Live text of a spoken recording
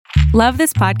Love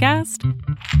this podcast?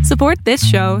 Support this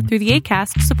show through the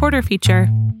Acast supporter feature.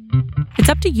 It's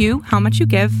up to you how much you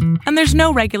give, and there's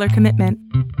no regular commitment.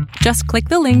 Just click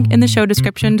the link in the show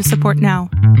description to support now.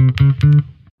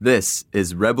 This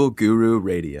is Rebel Guru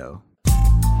Radio.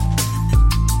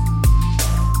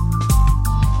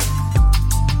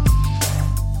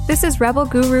 This is Rebel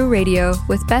Guru Radio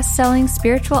with best-selling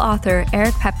spiritual author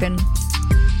Eric Pepin.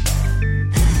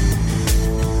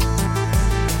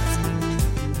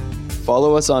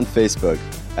 Follow us on Facebook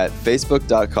at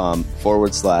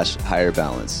facebook.com/Higher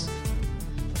Balance.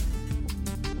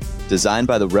 Designed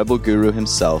by the Rebel Guru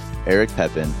himself, Eric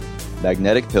Pepin,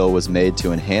 Magnetic Pill was made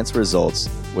to enhance results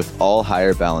with all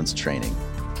Higher Balance training,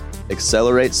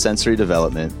 accelerate sensory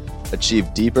development,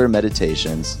 achieve deeper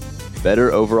meditations,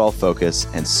 better overall focus,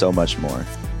 and so much more.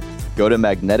 Go to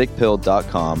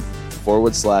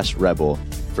magneticpill.com/Rebel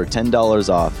for $10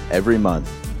 off every month,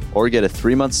 or get a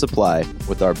 3-month supply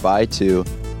with our buy 2,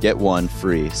 get 1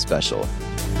 free special.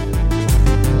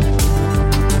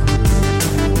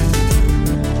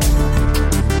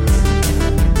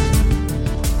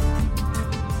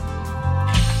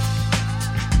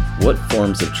 What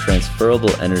forms of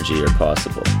transferable energy are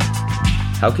possible?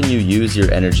 How can you use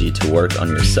your energy to work on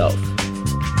yourself?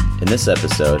 In this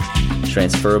episode,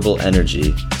 Transferable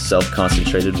Energy,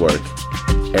 Self-Concentrated Work,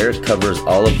 Eric covers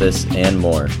all of this and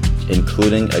more,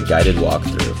 including a guided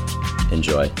walkthrough.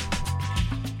 Enjoy.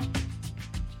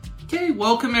 Okay,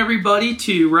 welcome everybody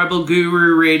to Rebel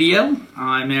Guru Radio.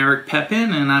 I'm Eric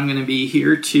Pepin, and I'm going to be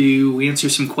here to answer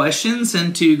some questions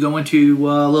and to go into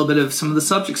a little bit of some of the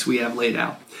subjects we have laid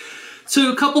out.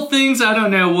 So a couple things, I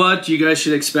don't know what you guys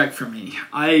should expect from me.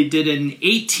 I did an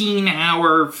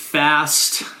 18-hour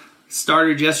fast,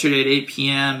 started yesterday at 8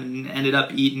 p.m. and ended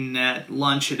up eating at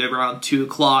lunch at around 2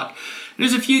 o'clock.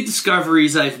 There's a few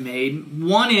discoveries I've made.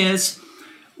 One is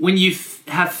when you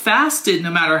have fasted,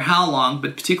 no matter how long,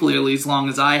 but particularly as long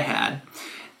as I had,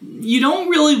 you don't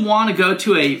really want to go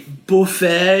to a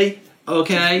buffet,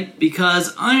 okay?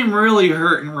 Because I'm really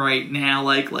hurting right now.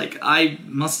 Like I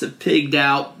must have pigged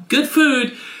out. Good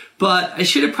food, but I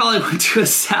should have probably went to a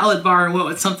salad bar and went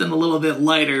with something a little bit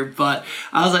lighter. But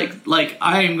I was like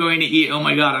I am going to eat. Oh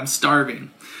my God, I'm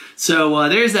starving. So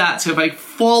there's that. So if I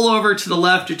fall over to the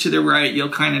left or to the right, you'll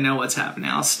kind of know what's happening.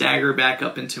 I'll stagger back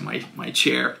up into my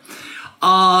chair.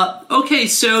 Okay,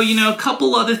 so, a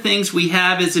couple other things we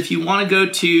have is if you want to go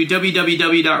to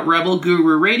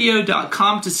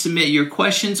www.rebelgururadio.com to submit your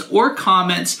questions or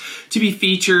comments to be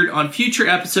featured on future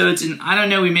episodes. And I don't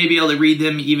know, we may be able to read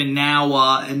them even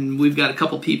now, and we've got a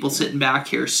couple people sitting back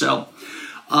here. So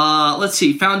let's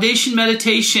see, Foundation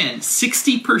Meditation,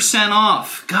 60%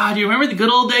 off. God, you remember the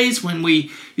good old days when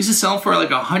we used to sell them for like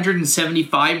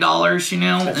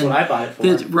 $175, That's what I bought it for.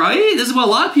 Right? This is what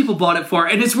a lot of people bought it for,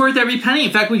 and it's worth every penny.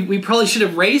 In fact, we probably should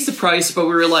have raised the price, but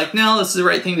we were like, no, this is the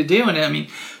right thing to do. And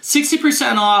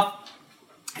 60% off.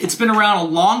 It's been around a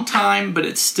long time, but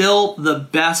it's still the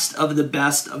best of the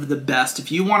best of the best.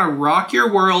 If you want to rock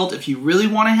your world, if you really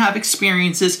want to have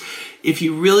experiences, if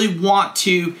you really want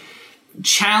to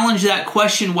challenge that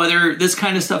question whether this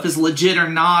kind of stuff is legit or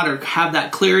not, or have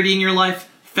that clarity in your life,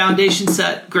 Foundation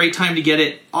set, great time to get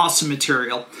it. Awesome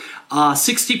material.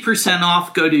 60%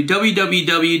 off. Go to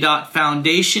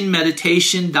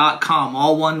www.foundationmeditation.com.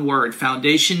 All one word,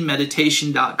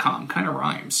 foundationmeditation.com. Kind of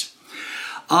rhymes.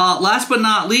 Last but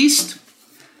not least,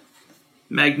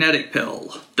 Magnetic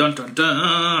Pill. Dun dun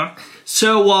dun.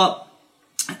 So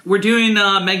we're doing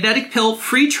Magnetic Pill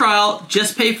free trial.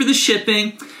 Just pay for the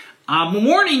shipping. I'm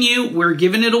warning you, we're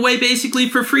giving it away basically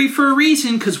for free for a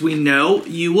reason, because we know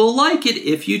you will like it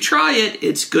if you try it.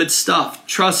 It's good stuff,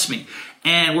 trust me.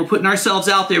 And we're putting ourselves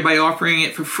out there by offering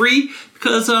it for free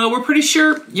because we're pretty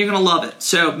sure you're going to love it.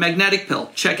 So Magnetic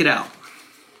Pill, check it out.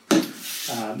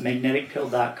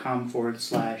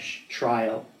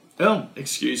 magneticpill.com/trial. Oh,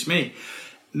 excuse me.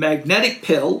 Magnetic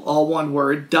Pill, all one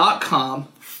word, .com/trial,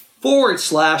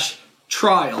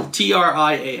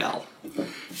 TRIAL.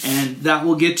 And that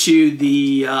will get you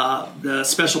the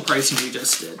special pricing we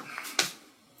just did.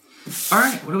 All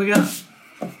right, what do we got?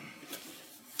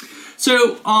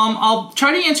 So I'll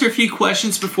try to answer a few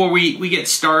questions before we get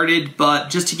started, but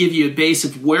just to give you a base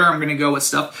of where I'm going to go with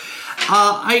stuff.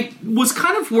 I was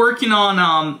kind of working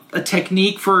on a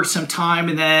technique for some time,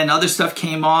 and then other stuff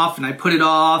came off, and I put it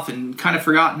off and kind of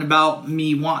forgotten about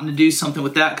me wanting to do something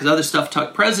with that because other stuff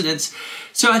took precedence.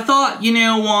 So I thought,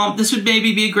 this would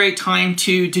maybe be a great time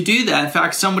to do that. In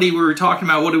fact, we were talking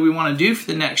about what do we want to do for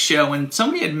the next show, and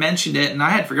somebody had mentioned it, and I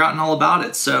had forgotten all about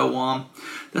it. So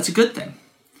that's a good thing.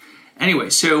 Anyway,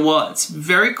 so it's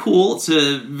very cool. It's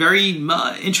a very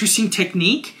interesting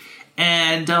technique.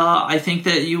 And I think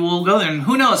that you will go there. And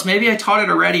who knows, maybe I taught it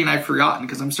already and I've forgotten,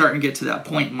 because I'm starting to get to that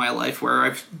point in my life where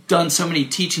I've done so many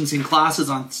teachings and classes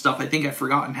on stuff, I think I've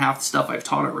forgotten half the stuff I've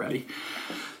taught already.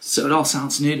 So it all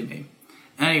sounds new to me.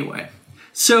 Anyway,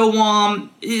 so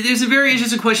there's a very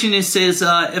interesting question. It says,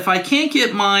 if I can't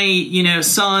get my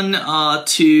son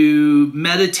to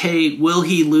meditate, will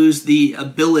he lose the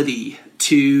ability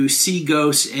to see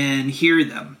ghosts and hear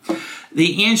them?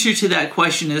 The answer to that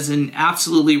question is an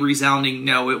absolutely resounding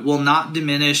no. It will not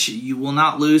diminish. You will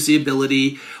not lose the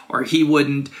ability, or he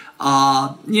wouldn't.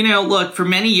 Look, for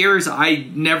many years, I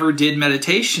never did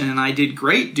meditation, and I did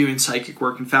great doing psychic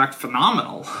work. In fact,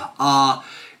 phenomenal.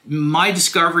 My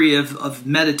discovery of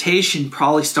meditation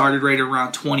probably started right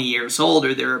around 20 years old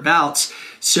or thereabouts.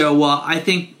 So I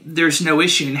think there's no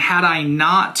issue. And had I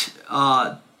not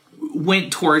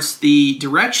went towards the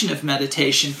direction of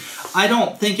meditation, I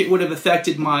don't think it would have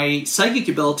affected my psychic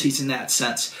abilities in that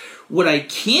sense. What I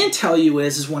can tell you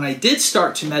is when I did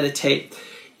start to meditate,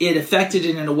 it affected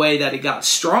it in a way that it got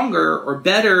stronger or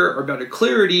better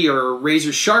clarity or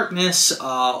razor sharpness,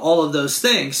 all of those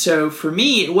things. So for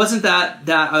me, it wasn't that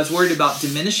I was worried about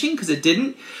diminishing, because it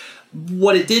didn't.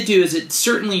 What it did do is it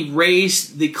certainly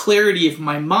raised the clarity of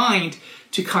my mind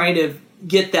to kind of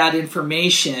get that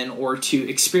information or to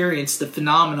experience the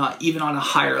phenomena even on a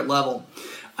higher level.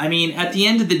 I mean, at the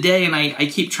end of the day, and I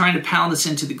keep trying to pound this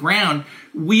into the ground,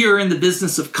 we are in the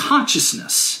business of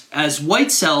consciousness. As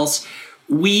white cells,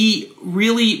 we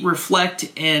really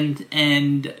reflect and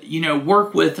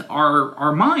work with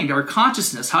our mind, our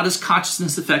consciousness. How does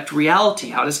consciousness affect reality?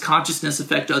 How does consciousness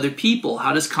affect other people?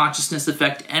 How does consciousness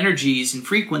affect energies and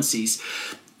frequencies?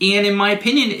 And in my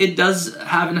opinion, it does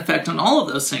have an effect on all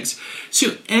of those things.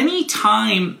 So any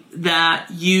time that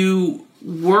you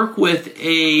work with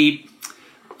a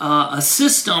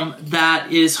system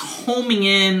that is homing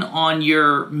in on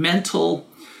your mental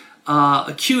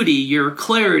acuity, your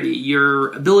clarity,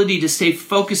 your ability to stay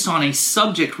focused on a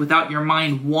subject without your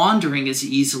mind wandering as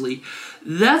easily,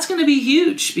 that's going to be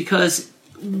huge, because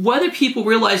whether people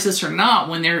realize this or not,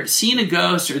 when they're seeing a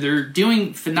ghost or they're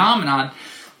doing phenomenon,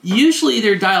 usually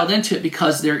they're dialed into it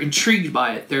because they're intrigued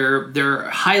by it. They're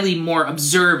highly more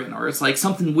observant, or it's like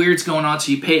something weird's going on,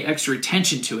 so you pay extra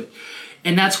attention to it.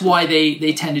 And that's why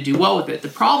they tend to do well with it. The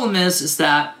problem is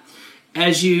that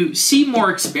as you see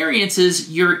more experiences,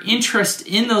 your interest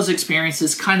in those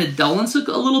experiences kind of dullens a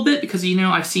little bit, because,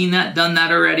 I've seen that, done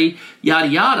that already, yada,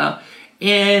 yada.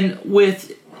 And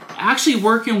with actually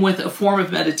working with a form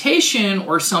of meditation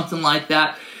or something like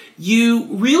that, you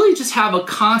really just have a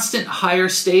constant higher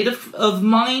state of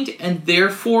mind, and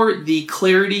therefore the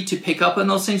clarity to pick up on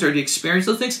those things or to experience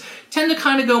those things tend to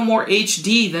kind of go more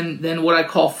HD than what I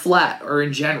call flat or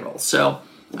in general. So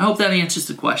I hope that answers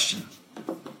the question.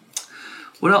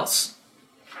 What else?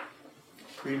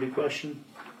 Read the question.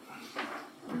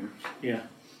 Yeah.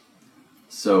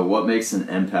 So what makes an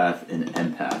empath an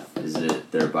empath? Is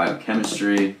it their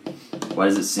biochemistry? Why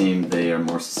does it seem they are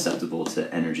more susceptible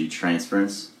to energy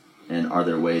transference? And are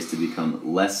there ways to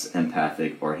become less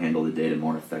empathic or handle the data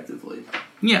more effectively?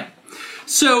 Yeah.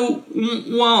 So,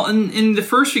 well, in the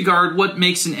first regard, what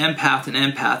makes an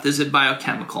empath? Is it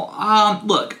biochemical?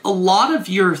 Look, a lot of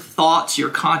your thoughts, your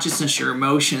consciousness, your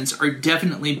emotions are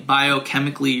definitely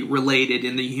biochemically related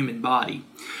in the human body.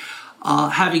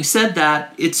 Having said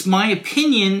that, it's my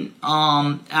opinion,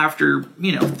 after,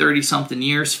 30-something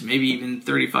years, maybe even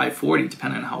 35, 40,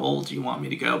 depending on how old you want me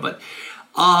to go, but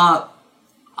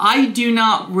I do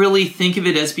not really think of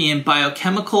it as being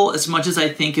biochemical as much as I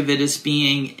think of it as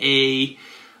being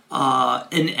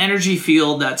an energy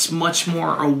field that's much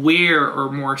more aware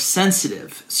or more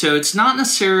sensitive. So it's not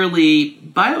necessarily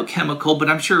biochemical, but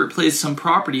I'm sure it plays some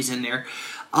properties in there.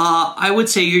 I would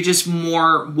say you're just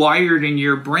more wired in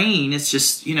your brain. It's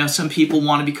just, some people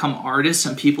want to become artists.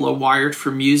 Some people are wired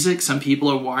for music. Some people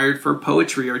are wired for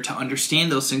poetry or to understand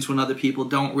those things when other people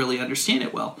don't really understand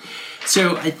it well.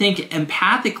 So I think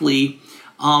empathically,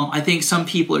 I think some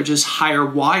people are just higher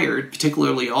wired,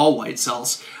 particularly all white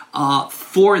cells,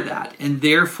 for that. And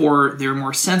therefore, they're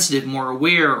more sensitive, more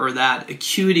aware, or that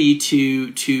acuity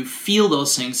to feel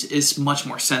those things is much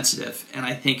more sensitive. And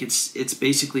I think it's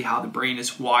basically how the brain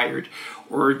is wired,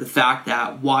 or the fact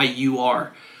that why you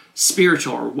are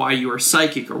spiritual or why you are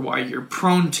psychic or why you're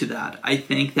prone to that. I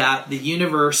think that the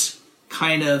universe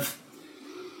kind of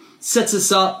sets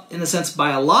us up, in a sense,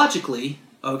 biologically,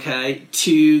 okay,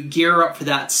 to gear up for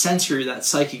that sensory, that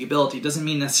psychic ability. It doesn't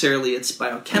mean necessarily it's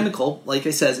biochemical. Like I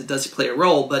said, it does play a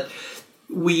role, but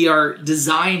we are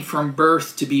designed from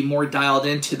birth to be more dialed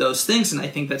into those things, and I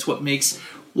think that's what makes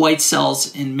white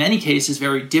cells, in many cases,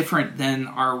 very different than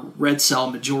our red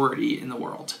cell majority in the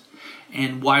world.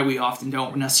 and why we often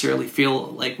don't necessarily feel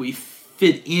like we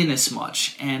fit in as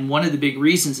much. And one of the big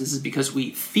reasons is because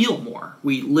we feel more.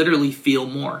 We literally feel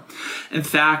more. In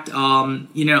fact,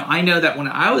 I know that when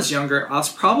I was younger, I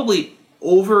was probably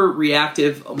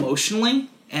overreactive emotionally.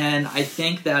 And I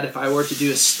think that if I were to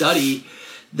do a study,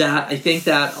 that I think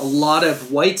that a lot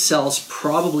of white cells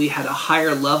probably had a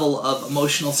higher level of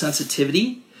emotional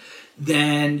sensitivity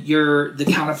than the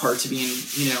counterparts being,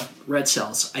 red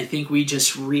cells. I think we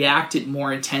just reacted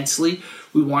more intensely.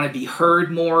 We want to be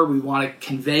heard more. We want to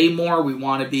convey more. We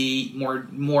want to be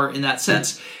more in that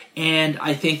sense. And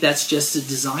I think that's just the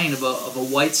design of a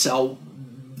white cell.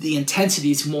 The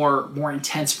intensity is more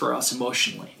intense for us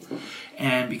emotionally,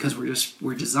 and because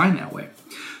we're designed that way.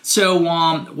 So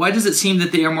why does it seem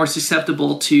that they are more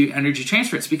susceptible to energy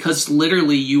transference? Because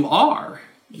literally you are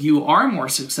more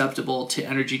susceptible to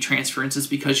energy transferences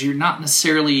because you're not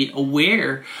necessarily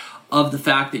aware of the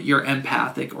fact that you're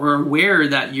empathic or aware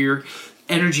that you're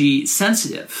energy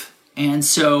sensitive. And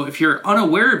so if you're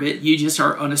unaware of it, you just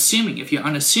are unassuming. If you're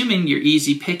unassuming, you're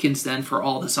easy pickings then for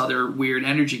all this other weird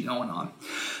energy going on.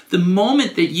 The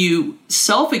moment that you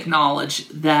self-acknowledge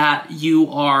that you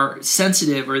are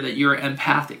sensitive or that you're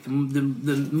empathic, the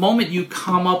moment you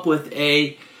come up with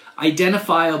a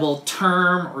identifiable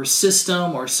term or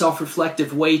system or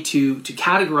self-reflective way to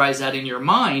categorize that in your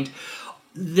mind,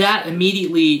 that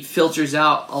immediately filters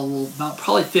out about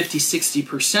probably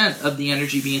 50-60% of the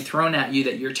energy being thrown at you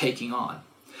that you're taking on.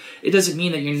 It doesn't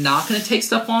mean that you're not going to take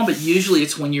stuff on, but usually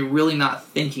it's when you're really not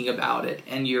thinking about it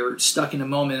and you're stuck in a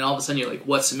moment and all of a sudden you're like,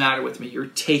 what's the matter with me? You're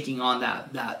taking on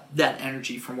that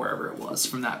energy from wherever it was,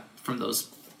 from those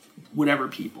whatever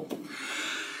people.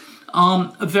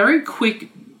 A very quick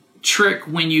trick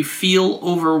when you feel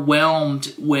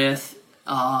overwhelmed with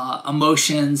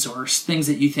emotions or things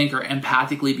that you think are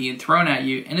empathically being thrown at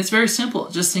you, and it's very simple.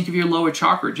 Just think of your lower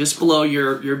chakra, just below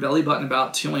your belly button,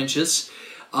 about 2 inches.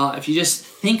 If you just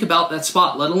think about that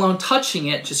spot, let alone touching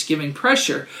it, just giving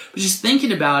pressure, but just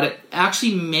thinking about it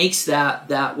actually makes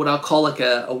that what I'll call like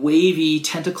a wavy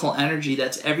tentacle energy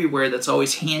that's everywhere, that's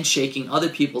always handshaking other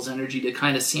people's energy to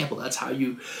kind of sample. That's how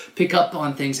you pick up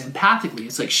on things empathically.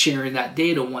 It's like sharing that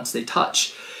data once they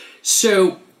touch.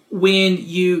 So when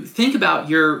you think about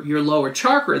your lower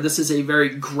chakra, this is a very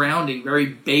grounding, very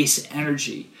base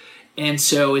energy. And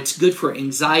so it's good for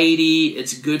anxiety.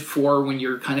 It's good for when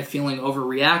you're kind of feeling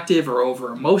overreactive or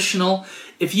over emotional.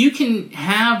 If you can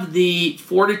have the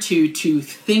fortitude to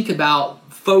think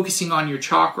about focusing on your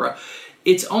chakra,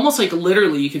 it's almost like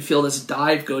literally you can feel this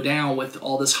dive go down with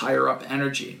all this higher up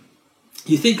energy.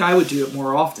 You think I would do it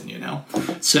more often,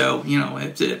 So,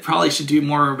 it probably should do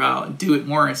it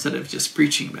more instead of just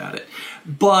preaching about it.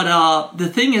 But the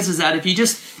thing is that if you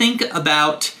just think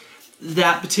about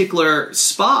that particular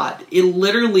spot, it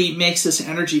literally makes this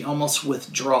energy almost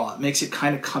withdraw. It makes it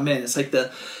kind of come in. It's like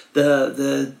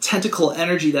the tentacle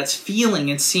energy that's feeling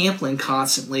and sampling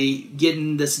constantly,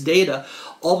 getting this data,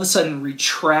 all of a sudden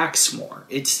retracts more.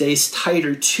 It stays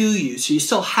tighter to you. So you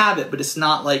still have it, but it's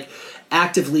not like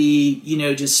actively,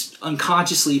 just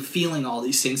unconsciously feeling all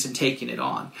these things and taking it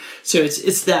on. So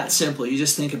it's that simple. You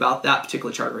just think about that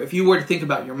particular chakra. If you were to think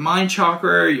about your mind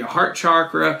chakra, your heart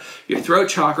chakra, your throat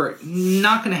chakra,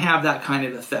 not going to have that kind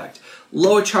of effect.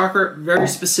 Lower chakra, very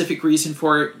specific reason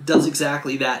for it, does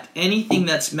exactly that. Anything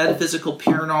that's metaphysical,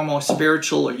 paranormal,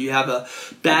 spiritual, or you have a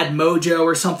bad mojo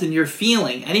or something you're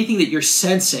feeling, anything that you're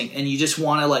sensing and you just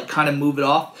want to kind of move it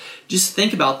off, just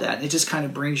think about that. And it just kind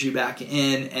of brings you back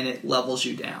in and it levels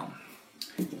you down.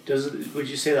 Would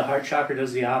you say the heart chakra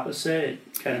does the opposite?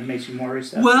 It kind of makes you more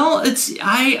receptive? Well,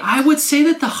 I would say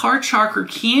that the heart chakra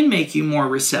can make you more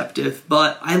receptive,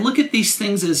 but I look at these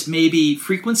things as maybe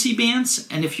frequency bands,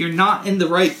 and if you're not in the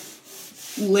right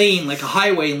lane, like a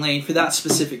highway lane for that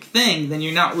specific thing, then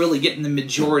you're not really getting the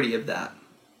majority of that.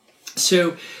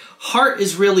 So heart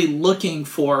is really looking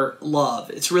for love.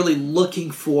 It's really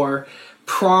looking for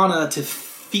prana to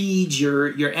feed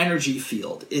your energy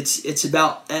field. It's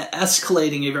about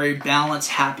escalating a very balanced,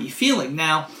 happy feeling.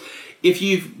 Now, if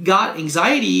you've got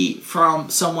anxiety from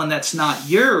someone that's not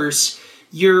yours,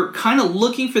 you're kind of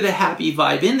looking for the happy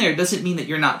vibe in there. It doesn't mean that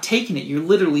you're not taking it. You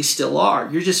literally still are.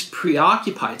 You're just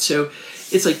preoccupied. So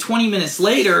it's like 20 minutes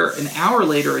later, an hour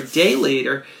later, a day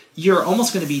later, you're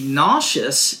almost going to be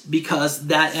nauseous because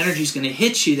that energy is going to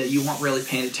hit you that you weren't really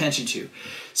paying attention to.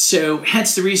 So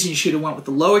hence the reason you should have went with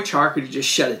the lower chakra to just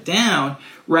shut it down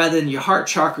rather than your heart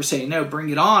chakra saying, no, bring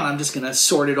it on. I'm just going to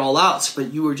sort it all out.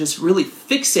 But you were just really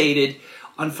fixated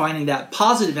on finding that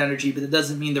positive energy, but it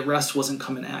doesn't mean the rest wasn't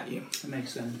coming at you. That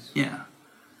makes sense. Yeah.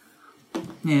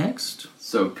 Next.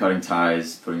 So cutting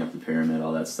ties, putting up the pyramid,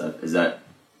 all that stuff, is that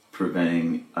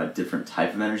preventing a different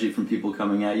type of energy from people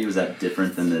coming at you? Is that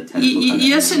different than the tentacle kind of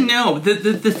Yes energy? and no.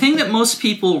 The thing that most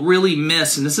people really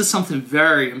miss, and this is something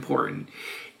very important,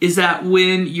 is that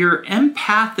when you're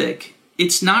empathic,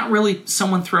 it's not really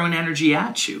someone throwing energy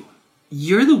at you.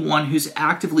 You're the one who's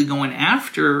actively going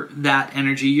after that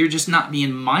energy. You're just not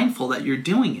being mindful that you're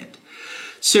doing it.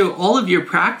 So all of your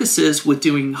practices with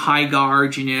doing high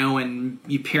guard, and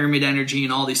you pyramid energy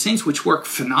and all these things, which work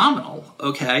phenomenal,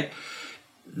 okay,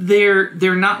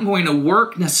 they're not going to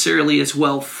work necessarily as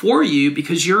well for you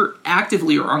because you're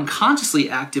actively or unconsciously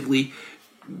actively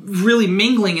really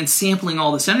mingling and sampling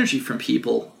all this energy from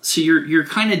people. So you're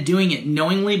kind of doing it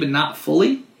knowingly but not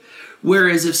fully.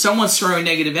 Whereas if someone's throwing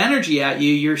negative energy at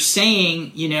you, you're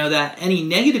saying, that any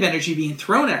negative energy being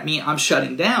thrown at me, I'm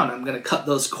shutting down. I'm going to cut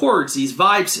those cords, these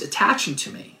vibes attaching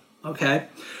to me, okay?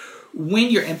 When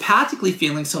you're empathically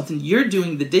feeling something, you're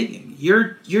doing the digging.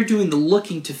 You're doing the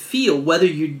looking to feel whether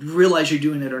you realize you're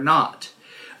doing it or not.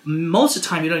 Most of the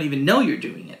time, you don't even know you're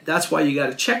doing it. That's why you got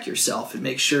to check yourself and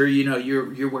make sure,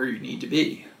 you're where you need to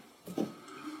be.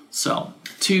 So,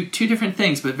 two different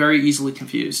things, but very easily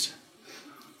confused.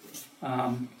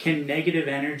 Can negative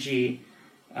energy,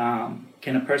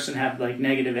 can a person have like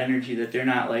negative energy that they're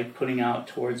not like putting out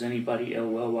towards anybody ill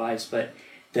will wise, but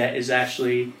that is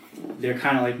actually, they're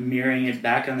kind of like mirroring it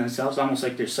back on themselves, almost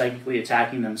like they're psychically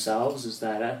attacking themselves? Is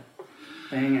that a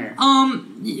thing? Or?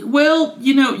 Well,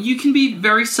 you can be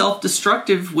very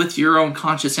self-destructive with your own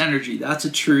conscious energy. That's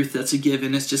a truth. That's a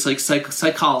given. It's just like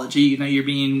psychology. You're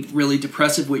being really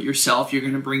depressive with yourself. You're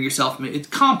going to bring yourself, it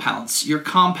compounds. You're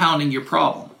compounding your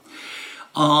problem.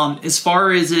 As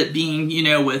far as it being,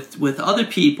 with other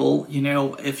people,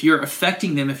 if you're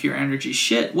affecting them, if your energy's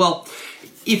shit, well,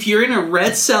 if you're in a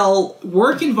red cell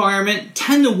work environment,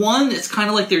 10 to 1, it's kind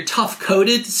of like they're tough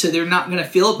coated, so they're not going to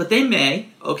feel it, but they may,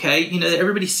 okay?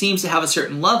 Everybody seems to have a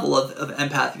certain level of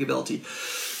empathic ability.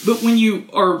 But when you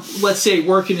are, let's say,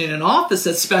 working in an office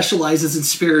that specializes in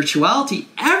spirituality,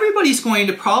 everybody's going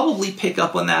to probably pick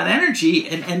up on that energy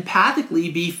and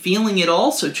empathically be feeling it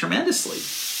also tremendously.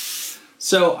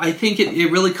 So I think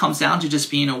it really comes down to just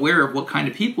being aware of what kind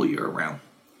of people you're around.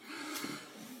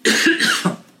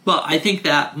 But I think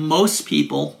that most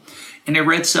people in a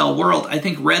red cell world, I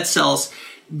think red cells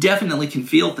definitely can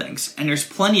feel things. And there's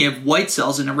plenty of white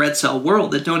cells in a red cell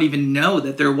world that don't even know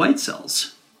that they're white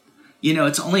cells.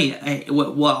 It's only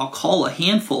what I'll call a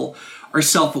handful are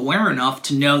self-aware enough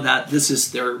to know that this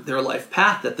is their life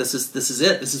path, that this is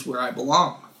it, this is where I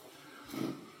belong.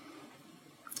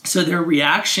 So their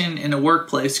reaction in a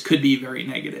workplace could be very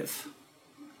negative.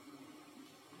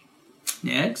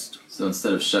 Next. So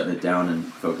instead of shutting it down and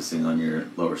focusing on your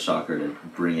lower chakra to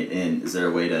bring it in, is there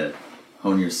a way to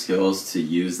hone your skills to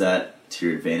use that to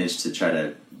your advantage to try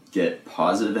to get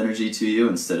positive energy to you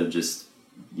instead of just,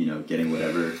 getting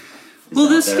whatever? Well,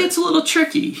 this gets a little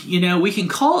tricky. We can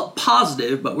call it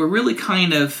positive, but we're really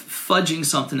kind of fudging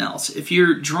something else. If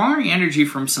you're drawing energy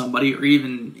from somebody or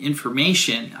even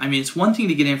information, it's one thing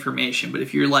to get information, but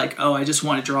if you're like, oh, I just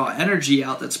want to draw energy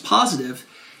out that's positive,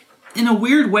 in a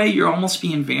weird way, you're almost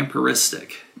being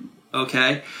vampiristic,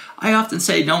 okay? I often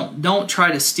say don't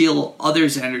try to steal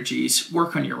others' energies.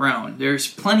 Work on your own.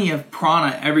 There's plenty of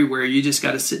prana everywhere. You just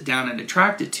got to sit down and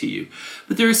attract it to you.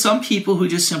 But there are some people who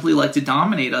just simply like to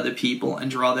dominate other people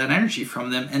and draw that energy from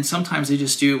them, and sometimes they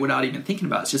just do it without even thinking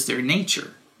about it. It's just their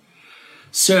nature.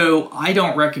 So I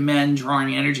don't recommend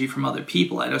drawing energy from other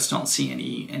people. I just don't see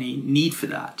any need for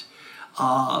that.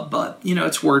 But,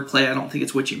 it's wordplay. I don't think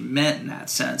it's what you meant in that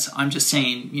sense. I'm just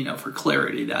saying, for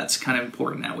clarity, that's kind of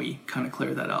important that we kind of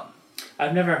clear that up.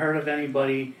 I've never heard of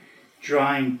anybody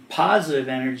drawing positive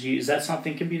energy. Is that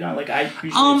something can be done? Like I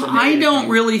don't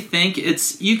really think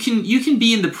it's you can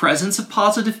be in the presence of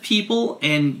positive people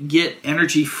and get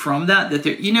energy from that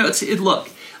they're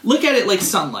look at it like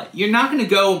sunlight. You're not going to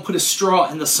go and put a straw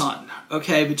in the sun.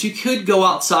 Okay, but you could go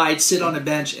outside, sit on a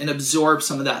bench, and absorb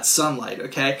some of that sunlight,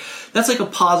 okay? That's like a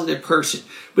positive person.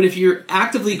 But if you're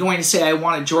actively going to say, I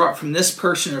want to draw it from this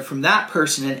person or from that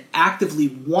person, and actively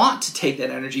want to take that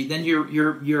energy, then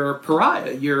you're a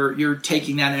pariah. You're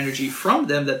taking that energy from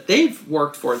them that they've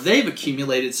worked for, they've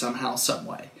accumulated somehow, some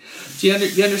way. Do you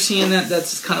understand that?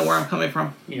 That's kind of where I'm coming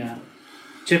from? Yeah.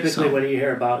 Typically, what do you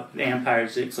hear about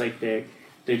vampires? It's like they're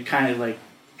kind of like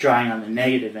drawing on the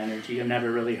negative energy. I've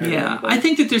never really heard of anybody. I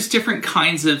think that there's different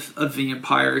kinds of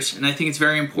vampires, and I think it's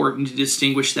very important to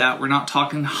distinguish that. We're not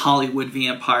talking Hollywood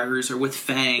vampires or with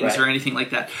fangs or anything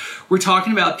like that. We're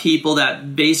talking about people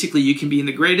that basically you can be in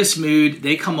the greatest mood,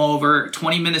 they come over,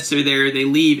 20 minutes they're there, they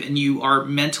leave, and you are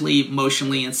mentally,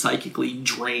 emotionally, and psychically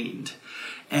drained.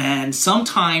 And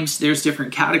sometimes there's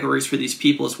different categories for these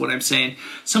people is what I'm saying.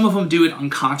 Some of them do it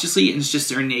unconsciously and it's just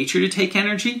their nature to take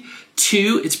energy.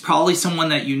 2, it's probably someone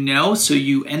that you know, so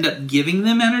you end up giving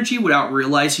them energy without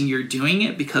realizing you're doing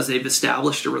it because they've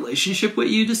established a relationship with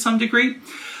you to some degree.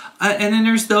 And then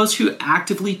there's those who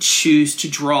actively choose to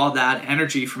draw that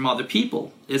energy from other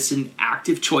people. It's an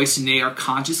active choice and they are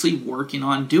consciously working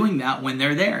on doing that when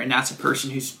they're there. And that's a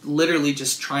person who's literally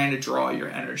just trying to draw your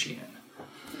energy in.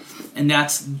 And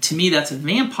that's, to me, that's a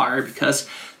vampire because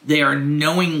they are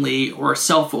knowingly or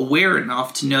self-aware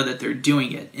enough to know that they're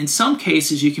doing it. In some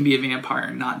cases, you can be a vampire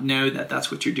and not know that that's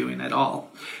what you're doing at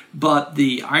all. But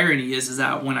the irony is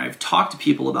that when I've talked to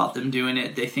people about them doing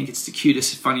it, they think it's the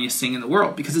cutest, funniest thing in the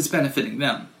world because it's benefiting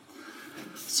them.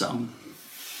 So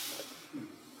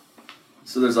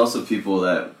there's also people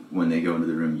that when they go into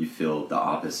the room, you feel the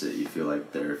opposite. You feel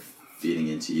like they're feeding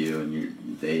into you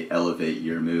and they elevate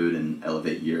your mood and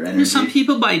elevate your energy. There's some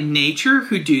people by nature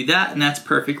who do that, and that's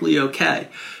perfectly okay.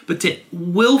 But to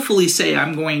willfully say,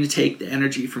 I'm going to take the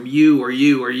energy from you or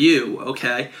you or you,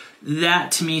 okay,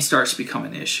 that to me starts to become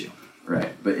an issue.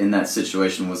 Right. But in that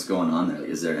situation, what's going on there? Like,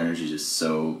 is their energy just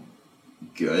so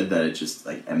good that it just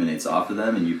like emanates off of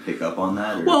them and you pick up on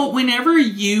that? Or? Well, whenever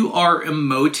you are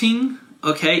emoting,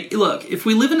 okay, look, if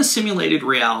we live in a simulated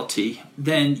reality,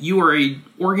 then you are an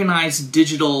organized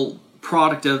digital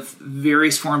product of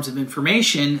various forms of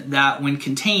information that, when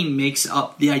contained, makes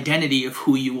up the identity of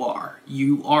who you are.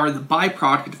 You are the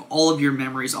byproduct of all of your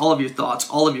memories, all of your thoughts,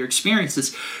 all of your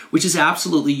experiences, which is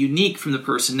absolutely unique from the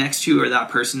person next to you or that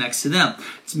person next to them.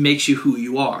 It makes you who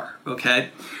you are, okay?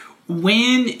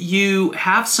 When you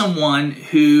have someone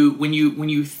who, when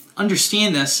you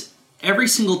understand this, every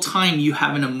single time you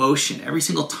have an emotion, every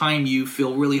single time you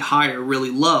feel really high or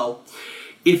really low,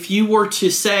 if you were to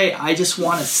say, I just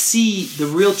want to see the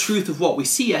real truth of what we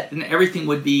see at, then everything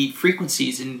would be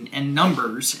frequencies and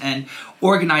numbers and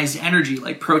organized energy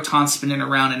like protons spinning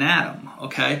around an atom,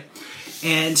 okay?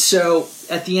 And so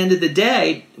at the end of the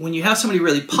day, when you have somebody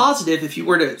really positive, if you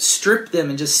were to strip them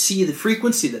and just see the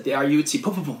frequency that they are, you would see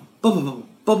boom, boom, boom, boom, boom,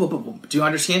 boom, boom, boom, boom. Do you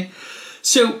understand?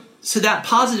 So that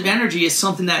positive energy is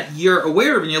something that you're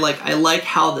aware of and you're like, I like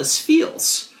how this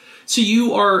feels. So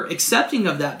you are accepting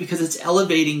of that because it's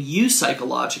elevating you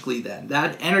psychologically then.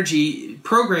 That energy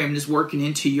program is working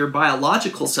into your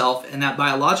biological self, and that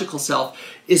biological self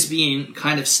is being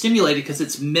kind of stimulated because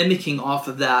it's mimicking off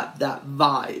of that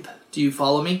vibe. Do you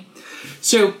follow me?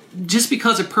 So just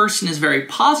because a person is very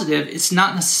positive, it's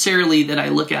not necessarily that I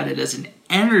look at it as an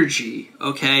energy,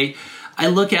 okay? I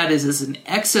look at it as an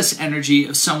excess energy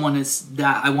of someone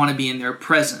that I want to be in their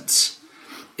presence.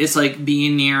 It's like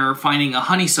being near finding a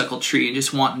honeysuckle tree and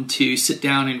just wanting to sit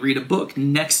down and read a book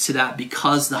next to that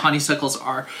because the honeysuckles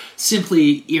are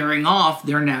simply earing off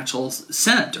their natural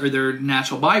scent or their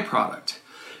natural byproduct.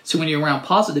 So when you're around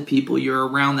positive people, you're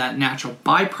around that natural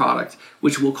byproduct,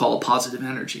 which we'll call positive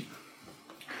energy.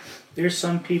 There's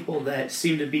some people that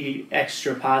seem to be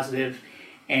extra positive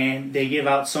and they give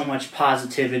out so much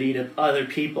positivity to other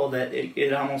people that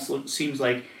it almost seems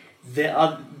like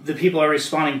the people are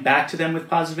responding back to them with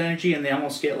positive energy, and they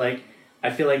almost get like, I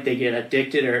feel like they get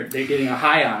addicted or they're getting a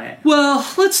high on it. Well,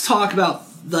 let's talk about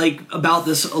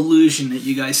this illusion that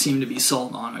you guys seem to be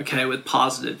sold on, okay, with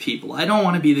positive people. I don't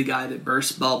want to be the guy that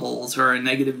bursts bubbles or a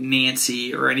negative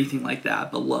Nancy or anything like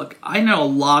that, but look, I know a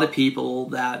lot of people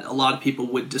that a lot of people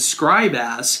would describe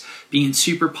as being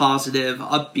super positive,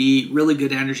 upbeat, really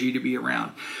good energy to be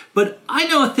around. But I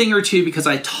know a thing or two because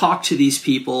I talk to these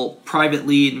people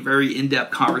privately in very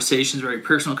in-depth conversations, very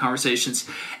personal conversations,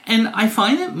 and I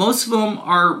find that most of them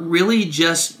are really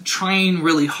just trying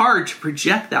really hard to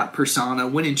project that persona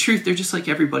when in truth they're just like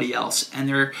everybody else, and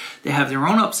they have their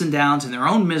own ups and downs and their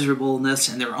own miserableness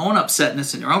and their own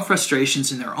upsetness and their own frustrations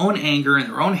and their own anger and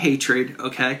their own hatred,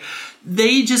 okay?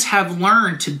 They just have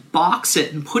learned to box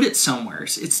it and put it somewhere.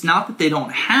 It's not that they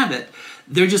don't have it.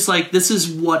 They're just like, this is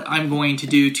what I'm going to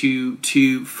do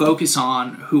to focus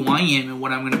on who I am and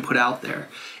what I'm going to put out there.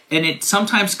 And it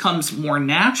sometimes comes more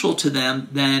natural to them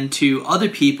than to other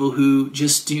people who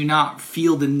just do not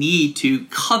feel the need to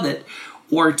covet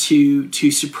or to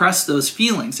suppress those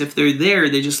feelings. If they're there,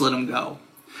 they just let them go.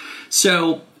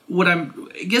 So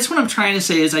I guess what I'm trying to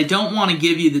say is I don't want to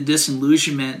give you the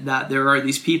disillusionment that there are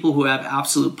these people who have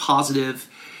absolute positive,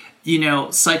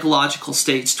 psychological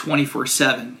states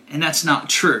 24/7, and that's not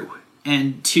true.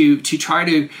 And to try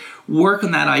to work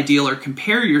on that ideal or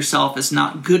compare yourself as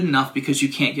not good enough because you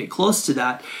can't get close to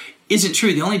that isn't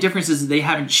true. The only difference is that they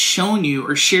haven't shown you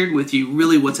or shared with you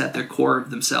really what's at their core of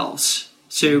themselves.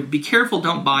 So be careful,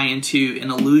 don't buy into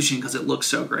an illusion because it looks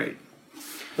so great.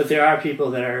 But there are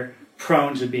people that are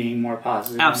prone to being more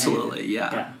positive. Absolutely,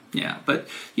 yeah. But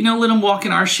let them walk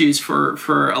in our shoes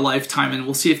for a lifetime, and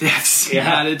we'll see if they have the same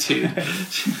attitude.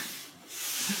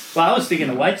 Well, I was thinking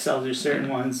the white cells are certain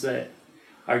ones that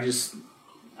are just,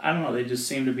 I don't know, they just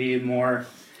seem to be more,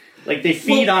 like they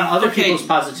feed on other people's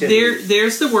positivity.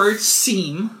 There's the word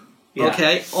seem. Yeah.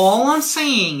 Okay, all I'm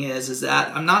saying is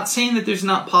that I'm not saying that there's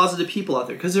not positive people out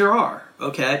there, because there are.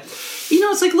 Okay,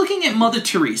 it's like looking at Mother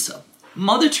Teresa.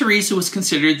 Mother Teresa was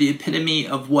considered the epitome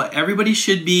of what everybody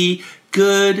should be: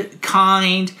 good,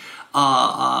 kind,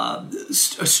 a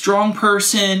strong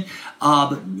person,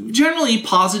 generally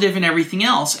positive and everything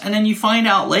else. And then you find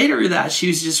out later that she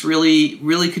was just really,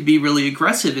 really could be really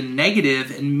aggressive and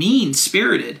negative and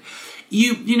mean-spirited.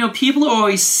 People are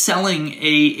always selling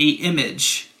a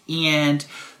image. And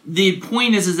the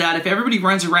point is that if everybody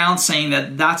runs around saying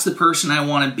that that's the person I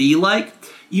want to be like,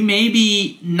 you may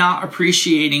be not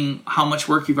appreciating how much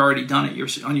work you've already done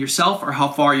on yourself or how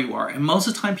far you are. And most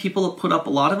of the time, people have put up a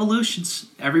lot of illusions.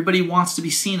 Everybody wants to be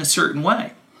seen a certain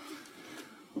way.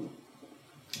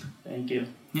 Thank you.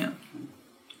 Yeah.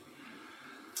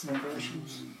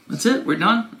 That's it. We're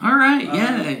done. All right.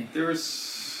 Yay. There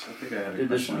was. I think I had a question. Did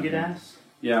this one get asked?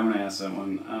 Yeah, I'm gonna ask that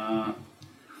one.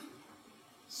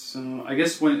 So I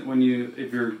guess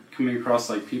if you're coming across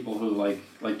like people who like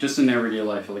just in everyday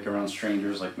life, like around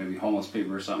strangers, like maybe homeless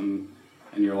people or something,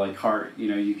 and you're like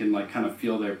you can like kind of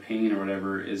feel their pain or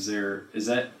whatever. Is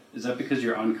that because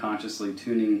you're unconsciously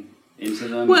tuning into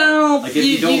them? Well, like if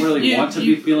you don't really want to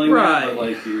be feeling right. that,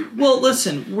 but like you. Well,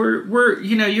 listen, we're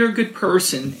you're a good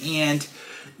person, and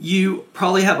you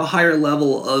probably have a higher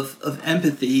level of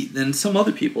empathy than some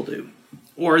other people do.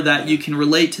 Or that you can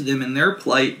relate to them in their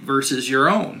plight versus your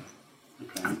own.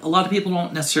 Okay. A lot of people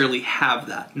don't necessarily have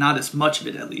that. Not as much of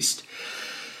it, at least.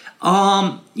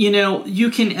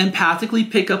 You can empathically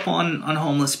pick up on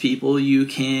homeless people. You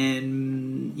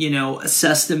can,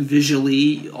 assess them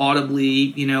visually,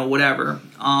 audibly, whatever.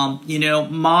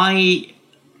 My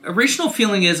original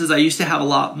feeling is I used to have a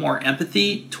lot more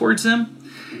empathy towards them.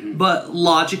 But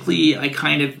logically, I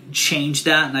kind of changed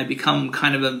that, and I become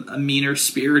kind of a meaner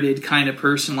spirited kind of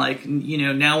person. Like,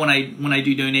 now when I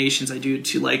do donations, I do it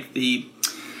to like the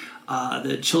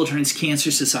Children's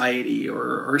Cancer Society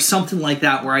or something like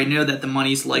that, where I know that the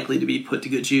money's likely to be put to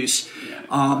good use.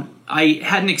 I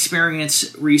had an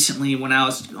experience recently when I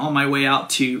was on my way out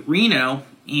to Reno,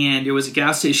 and there was a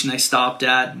gas station I stopped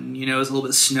at, and it was a little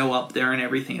bit of snow up there and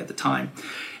everything at the time.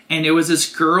 And there was this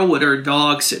girl with her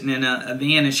dog sitting in a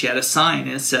van, and she had a sign,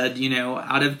 and it said,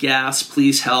 out of gas,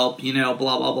 please help, blah,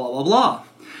 blah, blah, blah, blah.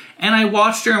 And I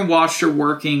watched her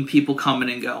working, people coming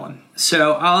and going.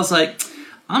 So I was like,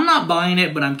 I'm not buying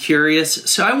it, but I'm curious.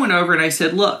 So I went over and I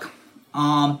said, look,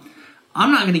 I'm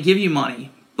not going to give you money,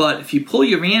 but if you pull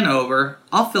your van over,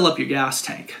 I'll fill up your gas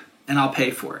tank, and I'll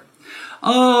pay for it.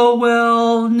 Oh,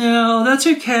 well, no, that's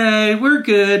okay. We're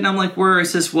good. And I'm like, where? I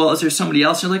says, well, is there somebody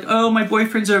else? And they're like, oh, my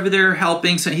boyfriend's over there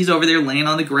helping. So he's over there laying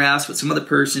on the grass with some other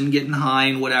person, getting high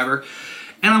and whatever.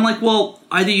 And I'm like, well,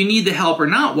 either you need the help or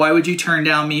not. Why would you turn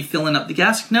down me filling up the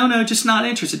gas? No, just not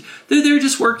interested. They're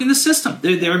just working the system.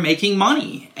 They're making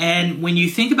money. And when you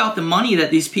think about the money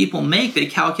that these people make, they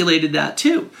calculated that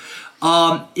too.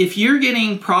 If you're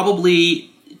getting probably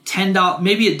 $10,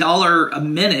 maybe $1 a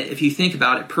minute, if you think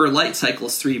about it, per light cycle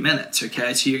is 3 minutes,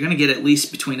 okay? So you're going to get at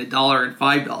least between $1 and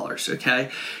 $5, okay?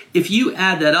 If you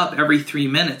add that up every 3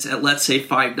 minutes at, let's say,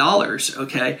 $5,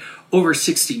 okay, over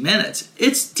 60 minutes,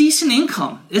 it's decent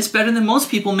income. It's better than most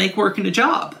people make working a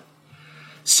job.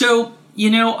 So,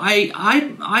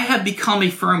 I have become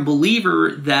a firm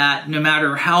believer that no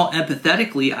matter how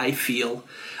empathetically I feel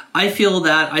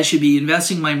that I should be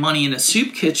investing my money in a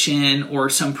soup kitchen or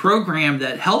some program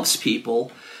that helps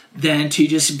people than to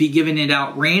just be giving it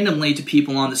out randomly to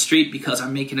people on the street because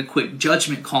I'm making a quick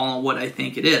judgment call on what I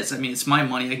think it is. I mean, it's my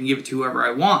money. I can give it to whoever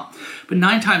I want. But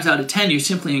 9 times out of 10, you're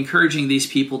simply encouraging these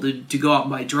people to go out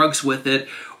and buy drugs with it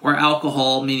or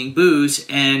alcohol, meaning booze,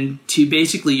 and to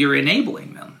basically you're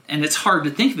enabling them. And it's hard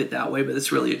to think of it that way, but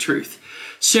it's really a truth.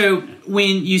 So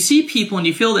when you see people and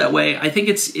you feel that way, I think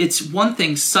it's one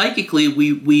thing psychically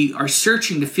we are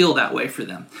searching to feel that way for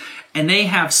them. And they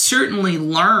have certainly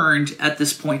learned at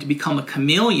this point to become a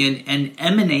chameleon and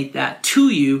emanate that to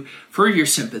you for your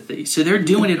sympathy. So they're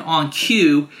doing it on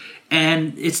cue,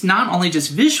 and it's not only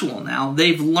just visual now.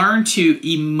 They've learned to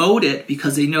emote it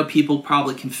because they know people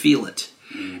probably can feel it.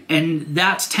 And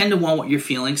that's 10 to 1 what you're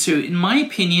feeling. So in my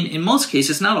opinion, in most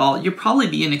cases, not all, you're probably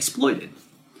being exploited.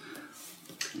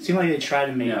 It seemed like they try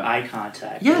to make eye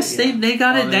contact. Yes, right? they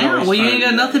got it down. Well, you ain't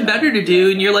got nothing better to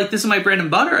do, and you're like, this is my bread and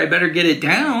butter. I better get it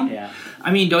down. Yeah.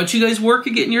 I mean, don't you guys work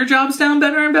at getting your jobs down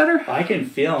better and better? I can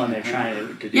feel when they're trying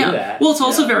to do that. Well, it's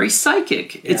also very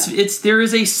psychic. There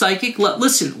is a psychic.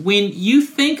 Listen, when you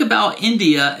think about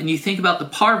India and you think about the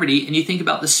poverty and you think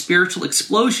about the spiritual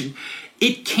explosion,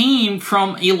 it came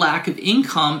from a lack of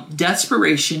income,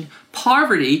 desperation,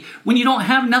 poverty. When you don't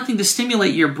have nothing to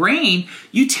stimulate your brain,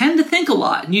 you tend to think a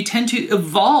lot and you tend to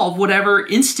evolve whatever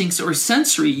instincts or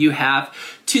sensory you have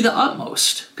to the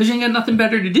utmost because you ain't got nothing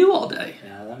better to do all day.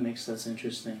 Yeah, that's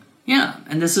interesting. Yeah,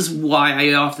 and this is why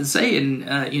I often say,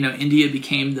 India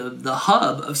became the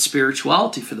hub of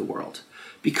spirituality for the world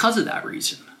because of that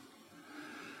reason.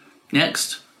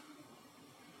 Next.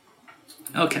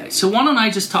 Okay, so why don't I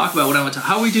just talk about what I want to.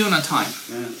 How are we doing on time?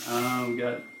 Man, we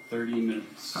got 30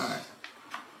 minutes. All right.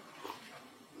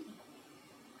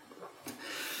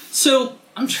 So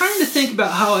I'm trying to think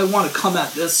about how I want to come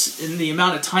at this in the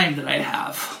amount of time that I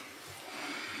have.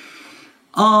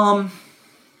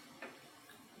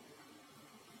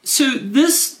 So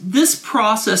this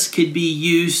process could be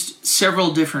used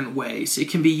several different ways. It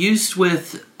can be used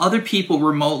with other people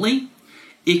remotely.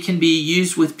 It can be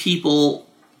used with people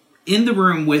in the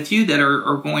room with you that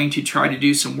are going to try to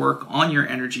do some work on your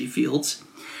energy fields.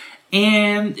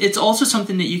 And it's also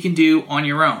something that you can do on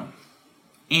your own.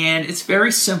 And it's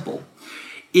very simple.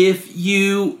 If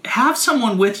you have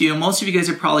someone with you, and most of you guys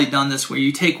have probably done this, where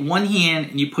you take one hand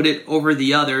and you put it over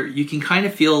the other, you can kind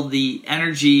of feel the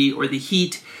energy or the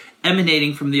heat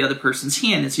emanating from the other person's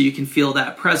hand, and so you can feel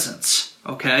that presence,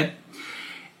 okay?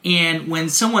 And when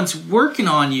someone's working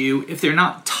on you, if they're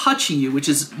not touching you, which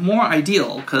is more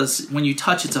ideal, because when you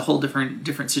touch, it's a whole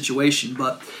different situation,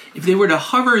 but if they were to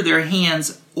hover their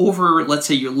hands over, let's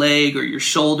say, your leg or your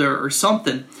shoulder or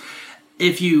something,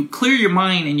 if you clear your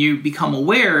mind and you become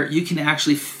aware, you can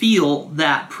actually feel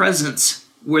that presence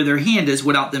where their hand is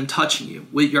without them touching you,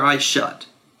 with your eyes shut,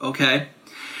 okay?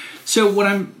 So what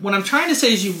I'm trying to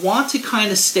say is you want to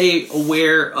kind of stay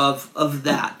aware of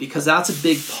that, because that's a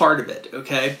big part of it,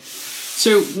 okay?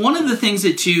 So one of the things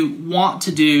that you want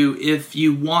to do if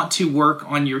you want to work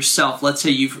on yourself, let's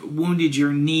say you've wounded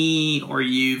your knee or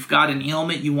you've got an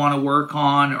ailment you want to work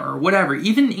on or whatever,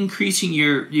 even increasing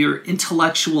your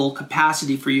intellectual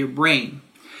capacity for your brain.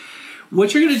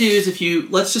 What you're going to do is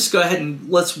let's just go ahead and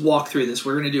let's walk through this.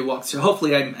 We're going to do a walk through.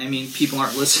 Hopefully, I mean, people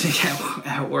aren't listening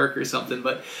at work or something,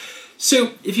 but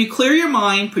so if you clear your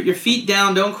mind, put your feet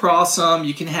down, don't cross them.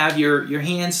 You can have your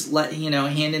hands,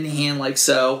 hand in hand like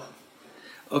so.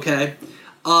 Okay.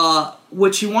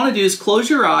 What you want to do is close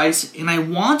your eyes, and I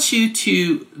want you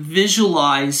to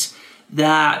visualize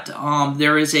that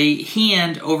there is a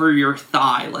hand over your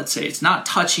thigh. Let's say it's not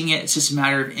touching it; it's just a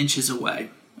matter of inches away.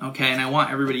 Okay, and I want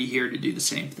everybody here to do the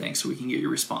same thing so we can get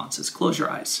your responses. Close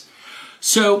your eyes.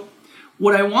 So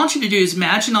what I want you to do is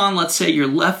imagine on, let's say, your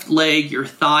left leg, your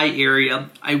thigh area.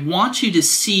 I want you to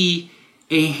see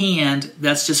a hand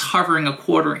that's just hovering a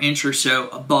quarter inch or so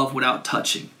above without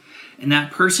touching. And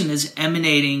that person is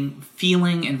emanating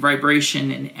feeling and vibration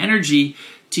and energy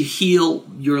to heal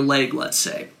your leg, let's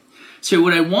say. So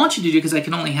what I want you to do, because I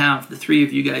can only have the three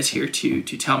of you guys here to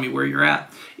tell me where you're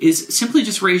at, is simply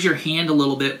just raise your hand a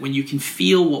little bit when you can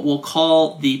feel what we'll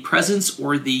call the presence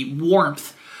or the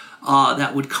warmth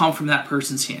that would come from that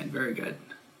person's hand. Very good.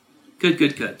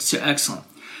 Good. So excellent.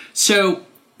 So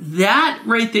that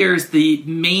right there is the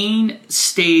main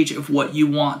stage of what you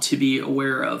want to be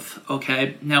aware of,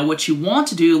 okay? Now what you want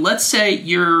to do, let's say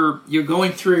you're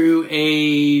going through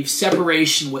a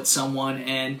separation with someone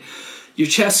and your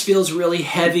chest feels really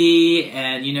heavy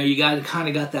and you got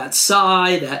that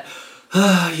sigh, that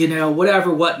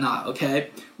whatever, whatnot, okay?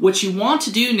 What you want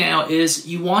to do now is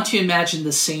you want to imagine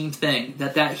the same thing,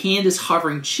 that hand is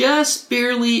hovering just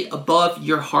barely above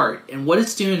your heart. And what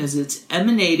it's doing is it's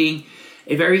emanating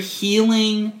a very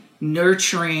healing,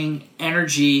 nurturing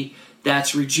energy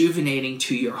that's rejuvenating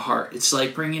to your heart. It's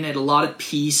like bringing it a lot of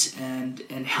peace and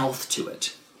health to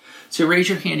it. So raise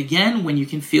your hand again when you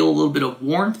can feel a little bit of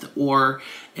warmth or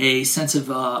a sense of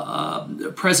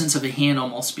presence of a hand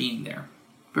almost being there.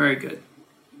 Very good.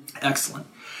 Excellent.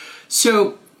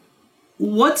 So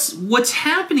what's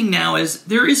happening now is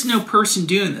there is no person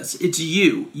doing this. It's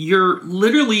you. You're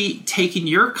literally taking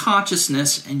your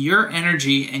consciousness and your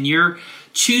energy and you're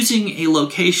choosing a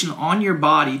location on your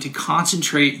body to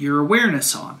concentrate your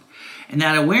awareness on. And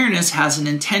that awareness has an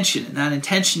intention. And that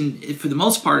intention, for the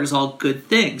most part, is all good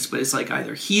things. But it's like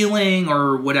either healing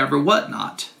or whatever,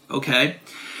 whatnot. Okay?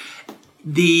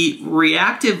 The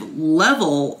reactive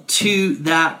level to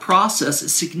that process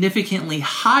is significantly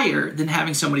higher than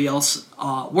having somebody else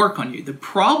work on you. The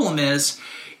problem is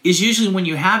is usually when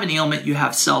you have an ailment, you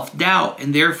have self-doubt,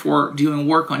 and therefore doing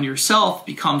work on yourself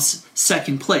becomes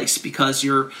second place because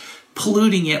you're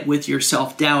polluting it with your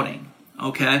self-doubting,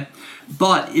 okay?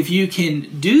 But if you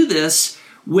can do this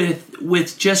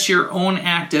with just your own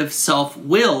active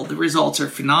self-will, the results are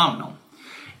phenomenal.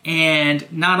 And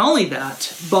not only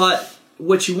that, but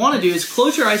what you want to do is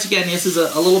close your eyes again. This is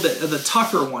a little bit of a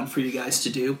tougher one for you guys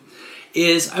to do.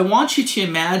 Is I want you to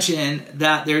imagine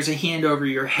that there's a hand over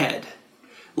your head,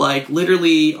 like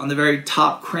literally on the very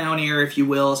top crown ear, if you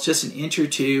will. It's just an inch or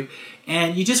two.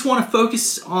 And you just want to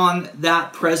focus on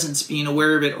that presence, being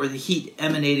aware of it, or the heat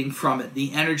emanating from it,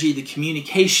 the energy, the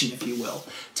communication, if you will.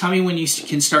 Tell me when you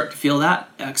can start to feel that.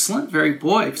 Excellent. Very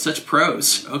boy, such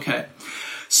pros. Okay.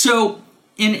 So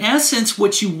in essence,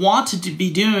 what you want to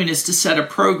be doing is to set a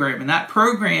program. And that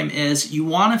program is you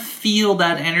want to feel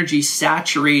that energy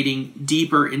saturating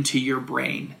deeper into your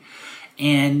brain.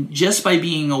 And just by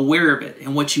being aware of it,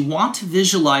 and what you want to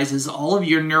visualize is all of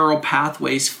your neural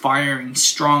pathways firing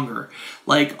stronger.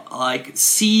 Like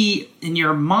see in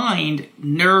your mind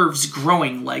nerves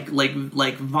growing like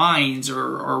vines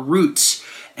or roots.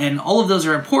 And all of those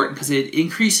are important because it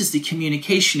increases the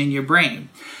communication in your brain.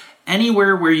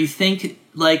 Anywhere where you think,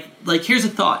 like here's a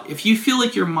thought. If you feel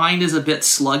like your mind is a bit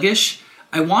sluggish,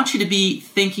 I want you to be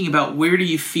thinking about where do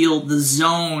you feel the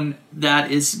zone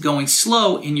that is going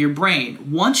slow in your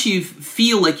brain. Once you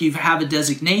feel like you have a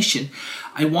designation,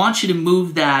 I want you to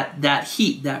move that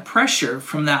heat, that pressure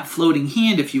from that floating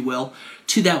hand, if you will,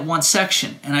 to that one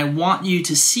section. And I want you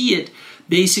to see it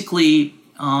basically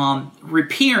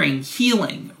repairing,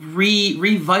 healing,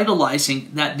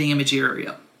 revitalizing that damaged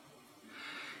area.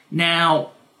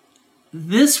 Now,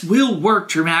 this will work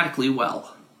dramatically well.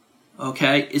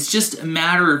 Okay, it's just a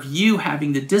matter of you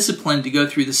having the discipline to go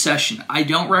through the session. I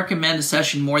don't recommend a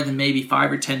session more than maybe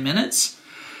 5 or 10 minutes,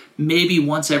 maybe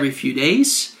once every few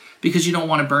days, because you don't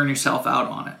want to burn yourself out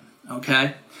on it.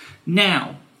 Okay,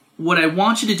 now what I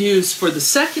want you to do is for the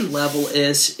second level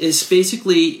is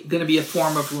basically going to be a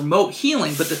form of remote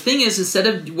healing. But the thing is, instead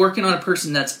of working on a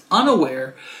person that's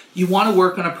unaware, you want to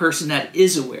work on a person that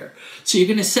is aware. So you're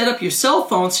going to set up your cell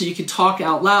phone so you can talk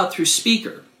out loud through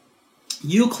speaker.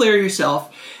 You clear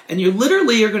yourself, and you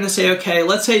literally are going to say, okay,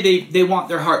 let's say they want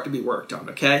their heart to be worked on,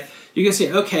 okay? You're going to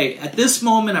say, okay, at this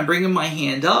moment, I'm bringing my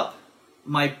hand up.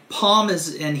 My palm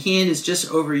and hand is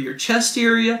just over your chest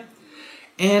area,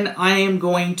 and I am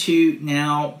going to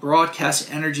now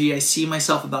broadcast energy. I see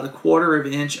myself about 1/4 of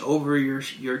an inch over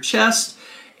your chest,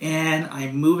 and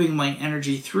I'm moving my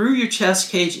energy through your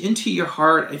chest cage into your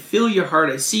heart. I feel your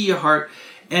heart. I see your heart,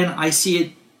 and I see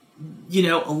it,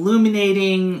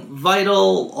 illuminating,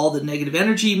 vital, all the negative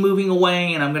energy moving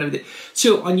away, and I'm going to...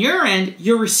 So on your end,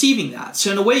 you're receiving that.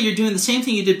 So in a way, you're doing the same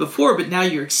thing you did before, but now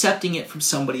you're accepting it from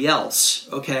somebody else,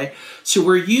 okay? So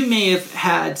where you may have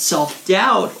had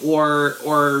self-doubt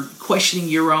or questioning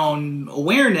your own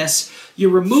awareness, you're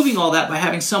removing all that by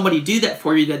having somebody do that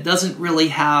for you that doesn't really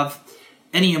have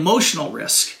any emotional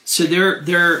risk. So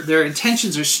their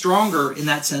intentions are stronger in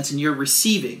that sense, and you're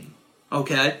receiving,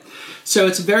 okay? So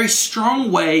it's a very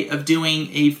strong way of doing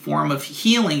a form of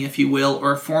healing, if you will,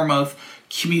 or a form of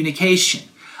communication.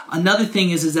 Another thing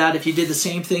is that if you did the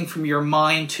same thing from your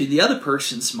mind to the other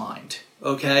person's mind,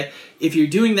 okay? If you're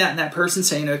doing that and that person's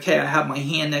saying, okay, I have my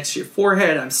hand next to your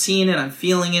forehead, I'm seeing it, I'm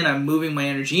feeling it, I'm moving my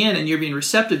energy in, and you're being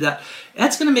receptive to that,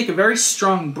 that's going to make a very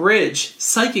strong bridge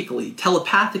psychically,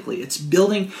 telepathically. It's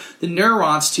building the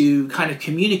neurons to kind of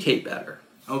communicate better,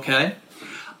 okay?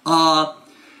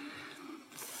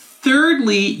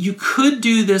 Thirdly, you could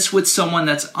do this with someone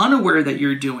that's unaware that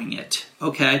you're doing it,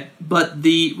 okay? But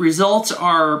the results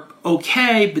are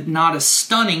okay, but not as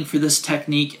stunning for this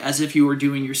technique as if you were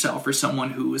doing yourself or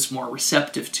someone who was more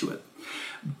receptive to it.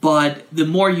 But the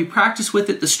more you practice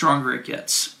with it, the stronger it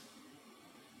gets.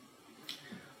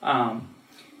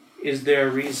 Is there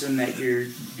a reason that you're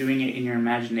doing it in your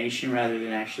imagination rather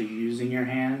than actually using your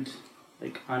hand?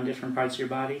 Like on different parts of your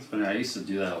body? But I used to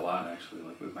do that a lot, actually,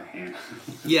 like with my hand.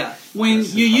 Yeah. When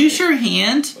you use your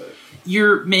hand,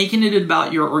 you're making it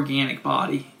about your organic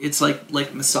body. It's like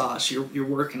massage. You're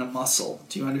working a muscle.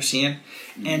 Do you understand?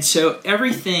 Mm-hmm. And so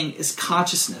everything is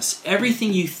consciousness.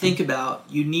 Everything you think about,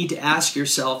 you need to ask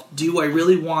yourself, do I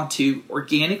really want to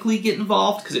organically get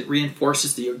involved because it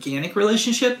reinforces the organic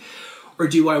relationship? Or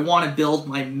do I want to build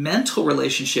my mental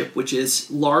relationship, which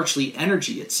is largely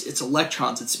energy? It's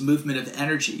electrons, it's movement of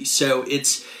energy. So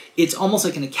it's almost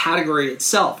like in a category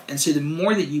itself. And so the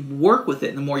more that you work with it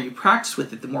and the more you practice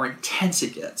with it, the more intense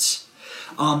it gets.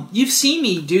 You've seen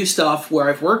me do stuff where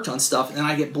I've worked on stuff and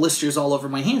I get blisters all over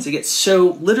my hands. They get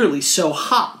literally so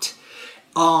hot.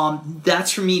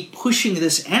 that's for me pushing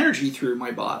this energy through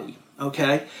my body,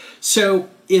 okay? So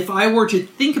if I were to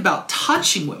think about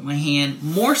touching with my hand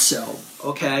more so,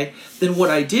 okay, then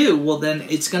what I do, well, then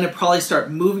it's going to probably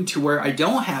start moving to where I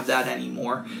don't have that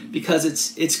anymore because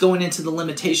it's going into the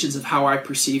limitations of how I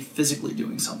perceive physically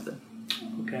doing something.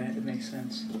 Okay, that makes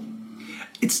sense.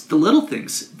 It's the little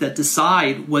things that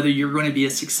decide whether you're going to be a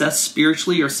success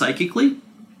spiritually or psychically.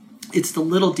 It's the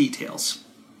little details.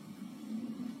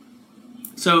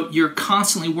 So you're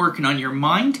constantly working on your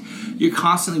mind. You're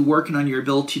constantly working on your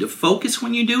ability to focus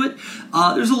when you do it.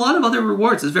 There's a lot of other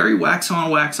rewards. It's very wax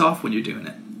on, wax off when you're doing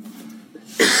it.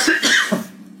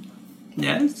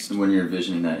 Yes. So when you're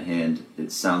envisioning that hand,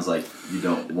 it sounds like you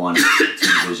don't want to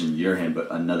envision your hand,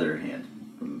 but another hand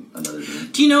from another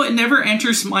being. Do you know, it never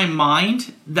enters my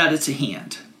mind that it's a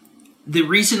hand. The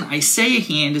reason I say a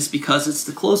hand is because it's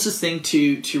the closest thing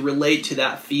to relate to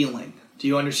that feeling. Do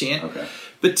you understand? Okay.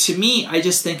 But to me, I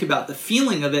just think about the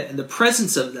feeling of it and the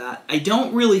presence of that. I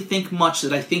don't really think much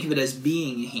that I think of it as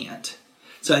being a hand.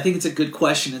 So I think it's a good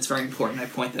question. It's very important I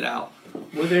point that out.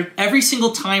 Every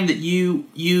single time that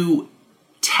you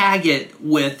tag it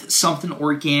with something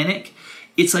organic,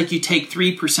 it's like you take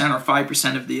 3% or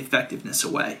 5% of the effectiveness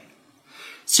away.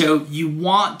 So you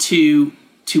want to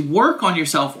work on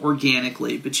yourself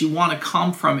organically, but you want to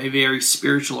come from a very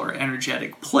spiritual or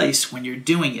energetic place when you're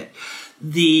doing it.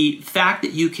 The fact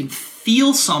that you can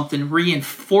feel something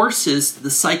reinforces the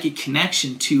psychic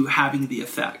connection to having the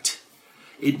effect.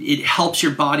 It helps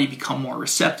your body become more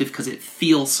receptive because it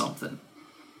feels something.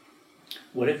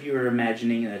 What if you were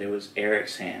imagining that it was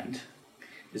Eric's hand?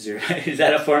 Is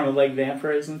that a form of like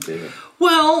vampirism too?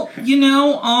 Well,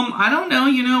 I don't know.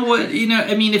 You know what?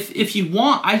 I mean, if you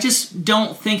want, I just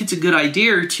don't think it's a good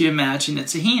idea to imagine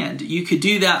it's a hand. You could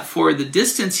do that for the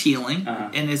distance healing,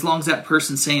 and as long as that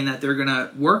person's saying that they're going to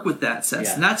work with that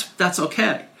sense, and that's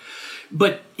okay.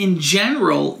 But in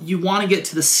general, you want to get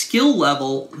to the skill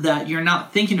level that you're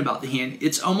not thinking about the hand.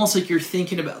 It's almost like you're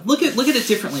thinking about. Look at it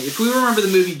differently. If we remember the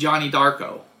movie Johnny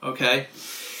Darko, okay.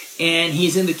 And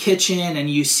he's in the kitchen, and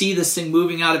you see this thing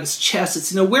moving out of his chest.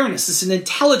 It's an awareness. It's an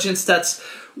intelligence that's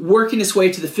working its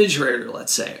way to the refrigerator,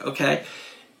 let's say, okay?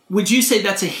 Would you say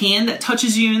that's a hand that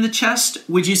touches you in the chest?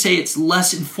 Would you say it's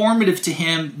less informative to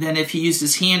him than if he used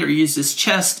his hand or used his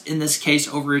chest, in this case,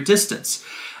 over a distance?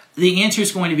 The answer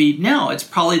is going to be no. It's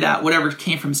probably that whatever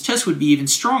came from his chest would be even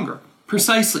stronger.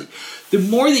 Precisely. The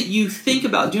more that you think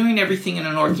about doing everything in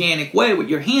an organic way with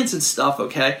your hands and stuff,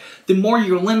 okay, the more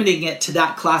you're limiting it to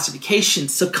that classification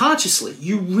subconsciously.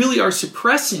 You really are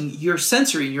suppressing your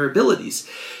sensory and your abilities.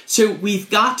 So we've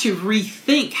got to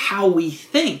rethink how we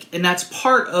think, and that's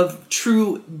part of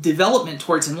true development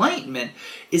towards enlightenment,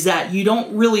 is that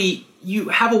you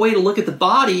have a way to look at the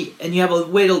body, and you have a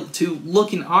way to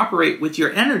look and operate with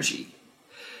your energy.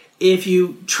 If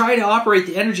you try to operate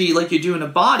the energy like you're doing a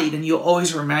body, then you'll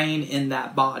always remain in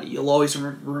that body. You'll always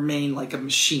remain like a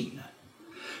machine.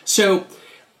 So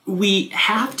we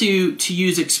have to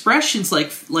use expressions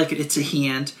like it's a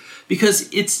hand, because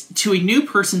it's, to a new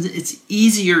person, it's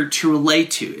easier to relate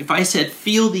to. If I said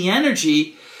feel the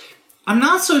energy, I'm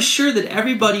not so sure that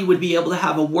everybody would be able to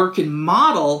have a working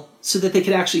model so that they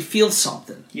could actually feel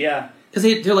something. Yeah. Because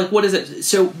they're like, what is it?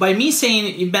 So by me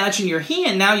saying, imagine your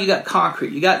hand, now you got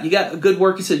concrete. You got a good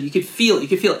working system. You could feel it. You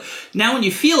could feel it. Now when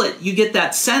you feel it, you get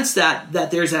that sense that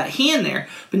there's that hand there.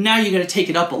 But now you're going to take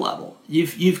it up a level.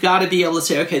 You've got to be able to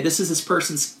say, okay, this is this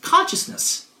person's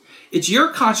consciousness. It's your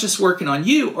consciousness working on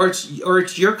you, or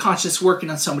it's your consciousness working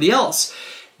on somebody else.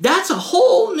 That's a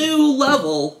whole new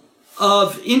level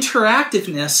of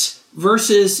interactiveness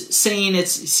versus saying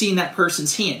it's seeing that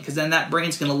person's hand, because then that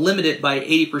brain's going to limit it by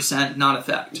 80%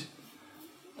 non-effect.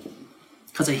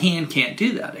 Because a hand can't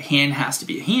do that. A hand has to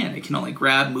be a hand. It can only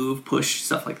grab, move, push,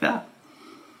 stuff like that.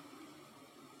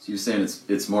 So you're saying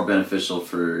it's more beneficial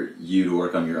for you to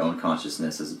work on your own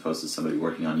consciousness as opposed to somebody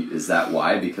working on you. Is that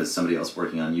why? Because somebody else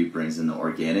working on you brings in the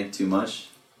organic too much?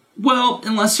 Well,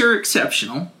 unless you're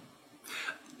exceptional,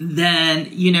 then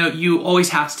you always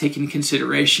have to take into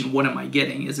consideration, what am I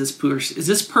getting? Is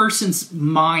this person's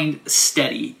mind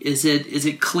steady? Is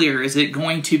it clear? Is it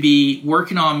going to be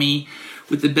working on me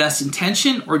with the best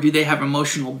intention, or do they have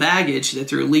emotional baggage that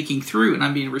they're leaking through and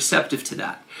I'm being receptive to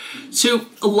that? So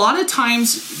a lot of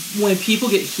times when people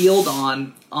get healed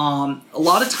on, a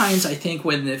lot of times I think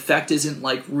when the effect isn't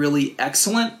like really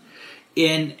excellent,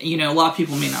 and a lot of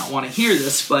people may not want to hear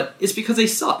this, but it's because they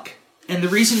suck. And the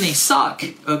reason they suck,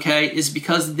 okay, is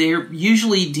because they're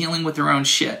usually dealing with their own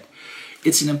shit.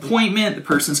 It's an appointment, the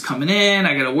person's coming in,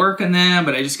 I gotta work on them,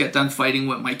 but I just got done fighting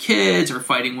with my kids, or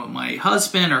fighting with my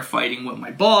husband, or fighting with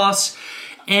my boss.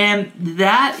 And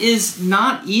that is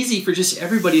not easy for just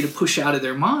everybody to push out of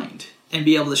their mind and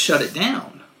be able to shut it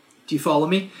down. Do you follow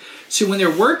me? So when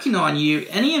they're working on you,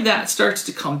 any of that starts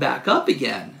to come back up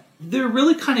again. They're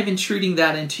really kind of intruding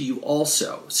that into you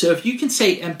also. So if you can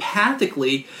say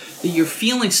empathically that you're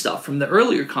feeling stuff from the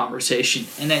earlier conversation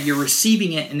and that you're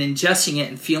receiving it and ingesting it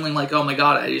and feeling like, oh my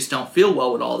God, I just don't feel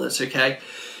well with all this, okay?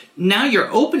 Now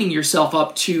you're opening yourself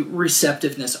up to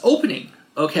receptiveness, opening,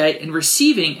 okay, and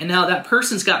receiving, and now that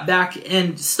person's got back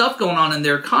end stuff going on in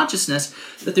their consciousness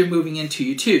that they're moving into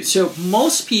you too. So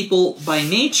most people by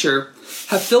nature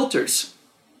have filters.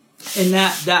 And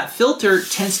that filter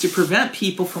tends to prevent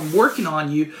people from working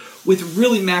on you with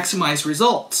really maximized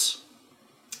results.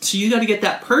 So you got to get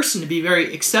that person to be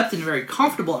very accepting and very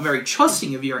comfortable and very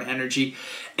trusting of your energy.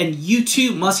 And you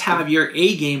too must have your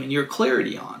A game and your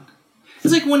clarity on.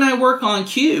 It's like when I work on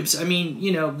cubes, I mean,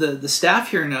 you know, the staff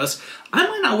here knows, I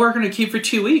might not work on a cube for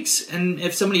 2 weeks. And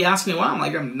if somebody asks me why, I'm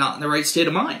like, I'm not in the right state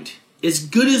of mind. As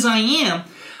good as I am,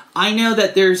 I know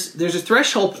that there's a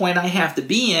threshold point I have to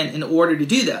be in order to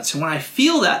do that. So when I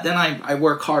feel that, then I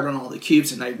work hard on all the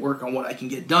cubes and I work on what I can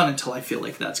get done until I feel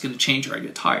like that's going to change or I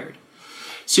get tired.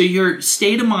 So your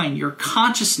state of mind, your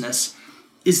consciousness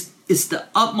is the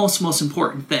utmost, most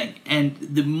important thing. And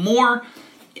the more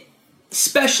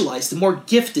specialized, the more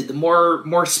gifted, the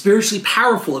more spiritually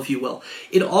powerful, if you will,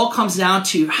 it all comes down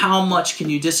to how much can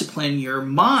you discipline your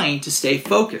mind to stay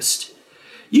focused.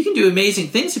 You can do amazing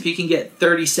things if you can get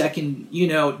 30-second,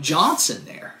 Johnson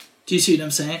there. Do you see what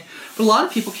I'm saying? But a lot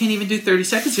of people can't even do 30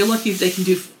 seconds. You're lucky if they can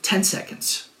do 10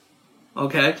 seconds.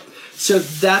 Okay? So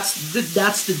that's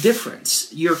the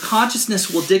difference. Your consciousness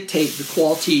will dictate the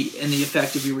quality and the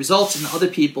effect of your results, and other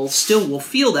people still will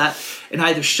feel that and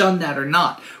either shun that or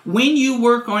not. When you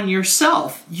work on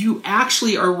yourself, you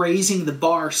actually are raising the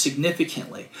bar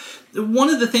significantly. One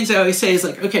of the things I always say is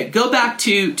like, okay, go back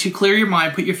to clear your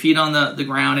mind, put your feet on the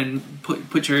ground and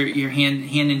put your hand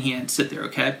in hand, sit there,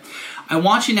 okay? I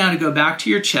want you now to go back to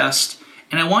your chest,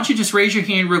 and I want you to just raise your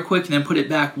hand real quick and then put it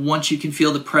back once you can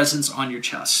feel the presence on your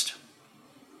chest.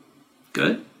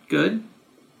 Good, good,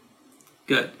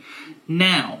 good.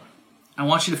 Now, I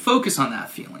want you to focus on that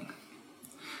feeling.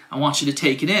 I want you to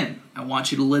take it in. I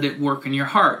want you to let it work in your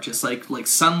heart, just like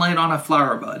sunlight on a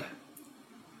flower bud.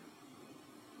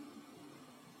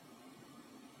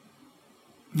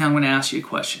 Now I'm going to ask you a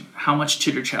question. How much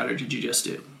chitter-chatter did you just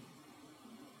do?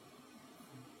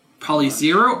 Probably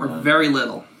zero or very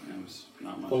little? It was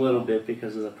not much. A little bit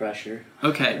because of the pressure.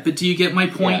 Okay, but do you get my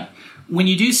point? Yeah. When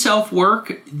you do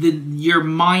self-work, your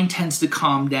mind tends to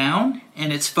calm down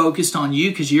and it's focused on you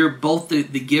because you're both the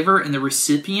giver and the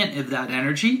recipient of that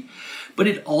energy, but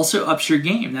it also ups your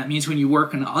game. That means when you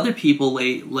work on other people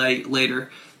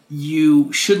later,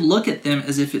 you should look at them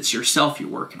as if it's yourself you're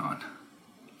working on.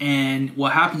 And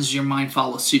what happens is your mind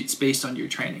follows suits based on your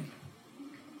training.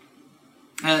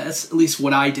 That's at least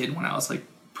what I did when I was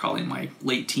probably in my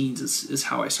late teens is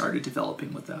how I started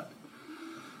developing with that.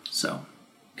 So,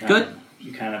 good.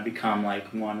 You kind of become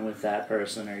one with that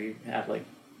person, or you have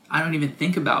I don't even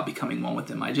think about becoming one with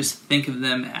them. I just think of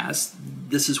them as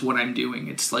this is what I'm doing.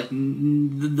 It's like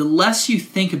the less you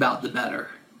think about, the better.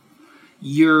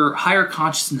 Your higher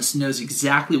consciousness knows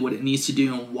exactly what it needs to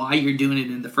do and why you're doing it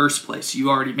in the first place.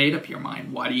 You already made up your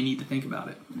mind. Why do you need to think about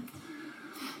it?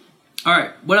 All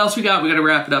right, what else we got? We got to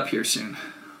wrap it up here soon.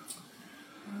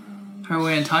 How are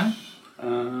we in time?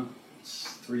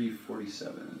 It's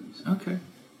 3:47. Okay.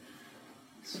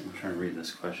 So I'm trying to read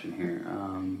this question here.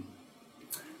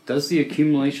 Does the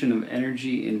accumulation of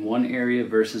energy in one area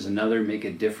versus another make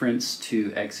a difference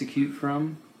to execute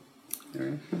from?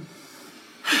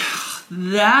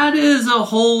 That is a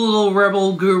whole little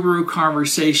rebel guru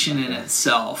conversation in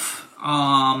itself.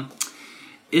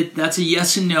 That's a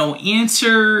yes and no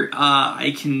answer.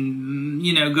 I can,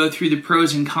 go through the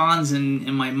pros and cons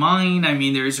in my mind. I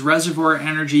mean, there's reservoir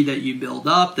energy that you build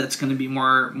up that's going to be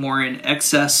more in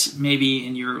excess, maybe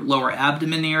in your lower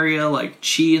abdomen area, like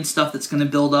chi and stuff that's going to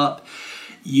build up.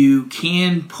 You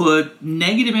can put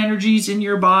negative energies in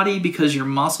your body because your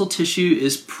muscle tissue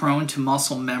is prone to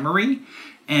muscle memory.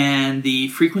 And the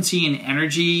frequency and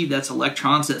energy, that's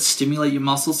electrons that stimulate your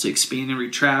muscles to expand and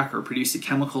retract or produce the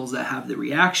chemicals that have the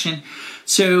reaction.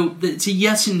 So it's a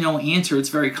yes and no answer. It's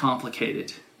very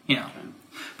complicated,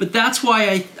 But that's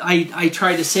why I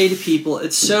try to say to people,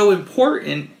 it's so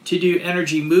important to do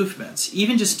energy movements.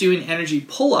 Even just doing energy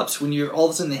pull-ups when you're all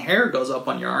of a sudden the hair goes up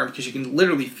on your arm because you can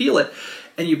literally feel it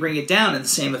and you bring it down in the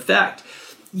same effect.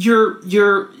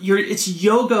 it's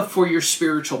yoga for your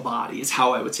spiritual body is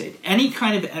how I would say it. Any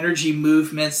kind of energy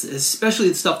movements, especially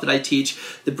the stuff that I teach,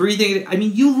 the breathing, I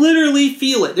mean, you literally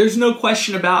feel it. There's no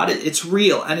question about it. It's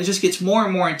real. And it just gets more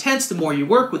and more intense the more you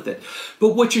work with it.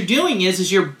 But what you're doing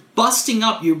is you're busting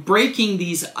up, you're breaking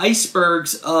these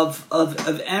icebergs of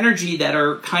energy that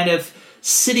are kind of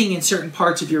sitting in certain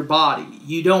parts of your body.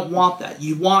 You don't want that.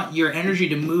 You want your energy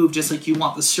to move just like you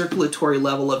want the circulatory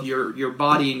level of your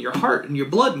body and your heart and your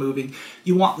blood moving.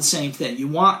 You want the same thing. You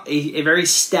want a very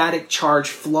static charge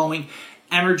flowing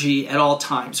energy at all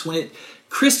times. When it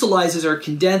crystallizes or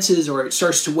condenses or it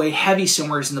starts to weigh heavy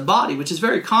somewhere in the body, which is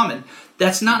very common,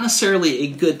 that's not necessarily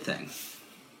a good thing.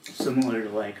 Similar to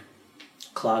like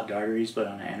clogged arteries, but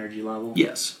on an energy level?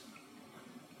 Yes.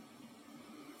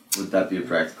 Would that be a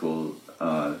practical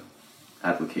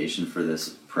application for this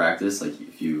practice? Like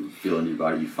if you feel in your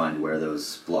body, you find where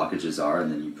those blockages are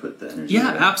and then you put the energy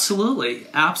Yeah, there? Absolutely.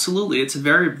 Absolutely. It's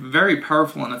very, very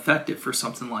powerful and effective for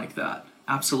something like that.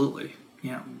 Absolutely.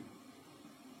 Yeah.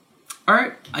 All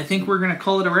right. I think we're going to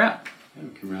call it a wrap. Yeah,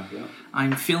 we can wrap it up.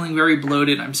 I'm feeling very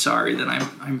bloated. I'm sorry that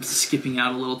I'm skipping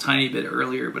out a little tiny bit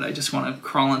earlier, but I just want to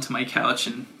crawl into my couch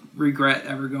and regret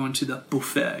ever going to the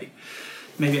buffet.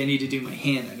 Maybe I need to do my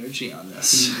hand energy on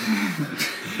this.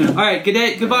 All right, good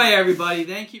day. Goodbye, everybody.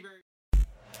 Thank you very much.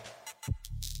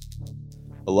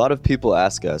 A lot of people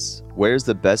ask us, where's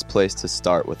the best place to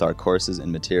start with our courses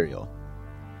and material?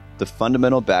 The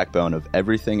fundamental backbone of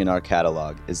everything in our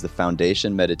catalog is the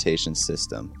Foundation Meditation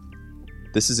System.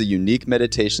 This is a unique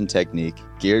meditation technique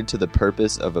geared to the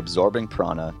purpose of absorbing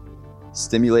prana,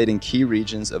 stimulating key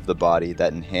regions of the body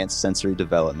that enhance sensory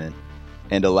development,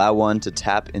 and allow one to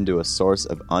tap into a source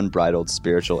of unbridled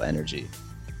spiritual energy.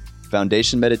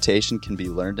 Foundation meditation can be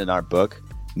learned in our book,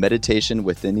 Meditation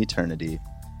Within Eternity,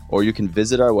 or you can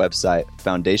visit our website,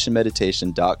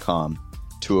 foundationmeditation.com,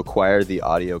 to acquire the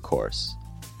audio course.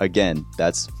 Again,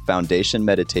 that's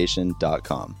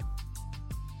foundationmeditation.com.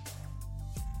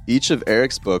 Each of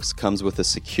Eric's books comes with a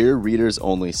secure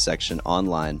readers-only section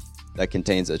online that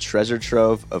contains a treasure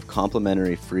trove of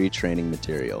complimentary free training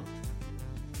material.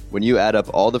 When you add up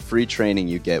all the free training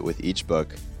you get with each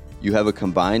book, you have a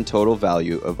combined total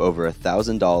value of over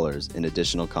 $1,000 in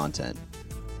additional content.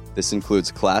 This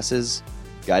includes classes,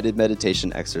 guided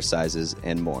meditation exercises,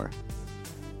 and more.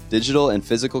 Digital and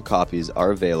physical copies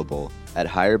are available at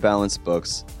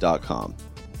higherbalancebooks.com.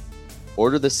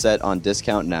 Order the set on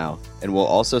discount now, and we'll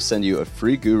also send you a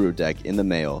free Guru deck in the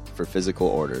mail for physical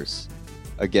orders.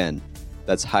 Again,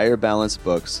 that's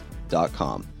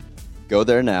higherbalancebooks.com. Go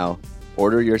there now,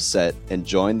 order your set, and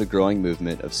join the growing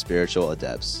movement of spiritual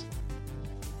adepts.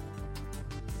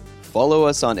 Follow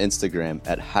us on Instagram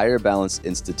at Higher Balance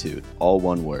Institute, all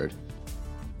one word.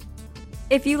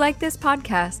 If you like this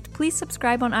podcast, please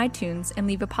subscribe on iTunes and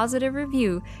leave a positive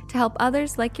review to help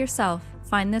others like yourself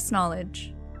find this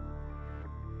knowledge.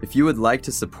 If you would like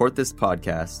to support this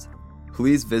podcast,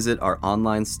 please visit our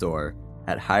online store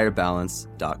at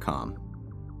higherbalance.com.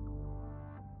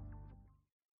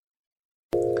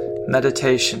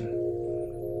 Meditation.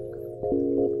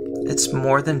 It's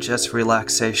more than just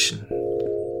relaxation.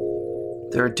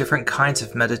 There are different kinds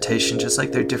of meditation, just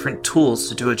like there are different tools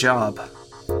to do a job.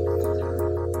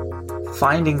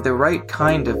 Finding the right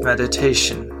kind of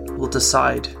meditation will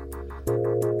decide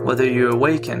whether you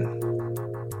awaken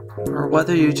or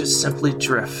whether you just simply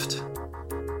drift.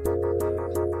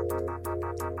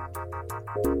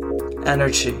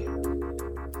 Energy.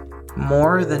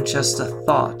 More than just a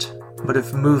thought, but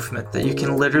of movement that you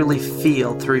can literally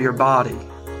feel through your body.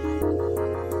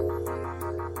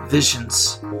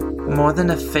 Visions. More than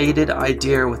a faded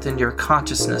idea within your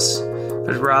consciousness,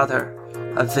 but rather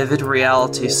a vivid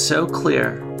reality so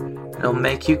clear it'll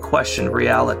make you question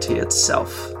reality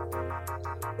itself.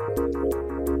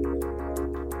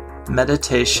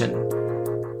 Meditation,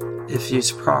 if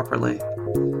used properly,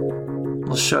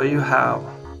 will show you how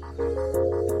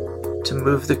to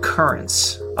move the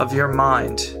currents of your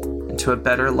mind into a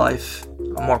better life,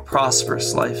 a more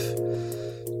prosperous life,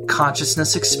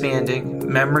 consciousness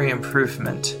expanding, memory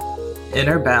improvement,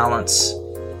 inner balance,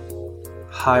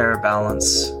 higher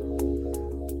balance.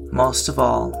 Most of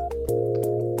all,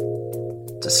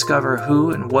 discover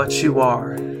who and what you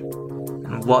are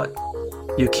and what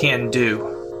you can do.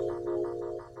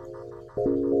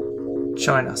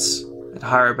 Join us at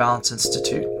Higher Balance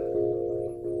Institute.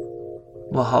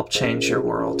 We'll help change your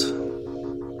world.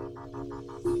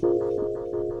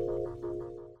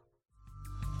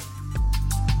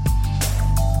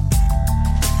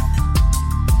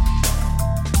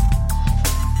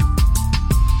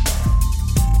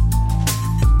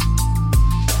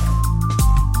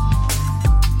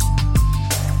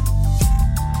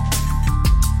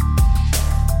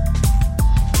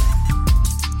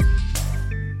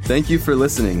 Thank you for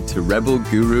listening to Rebel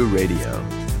Guru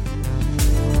Radio.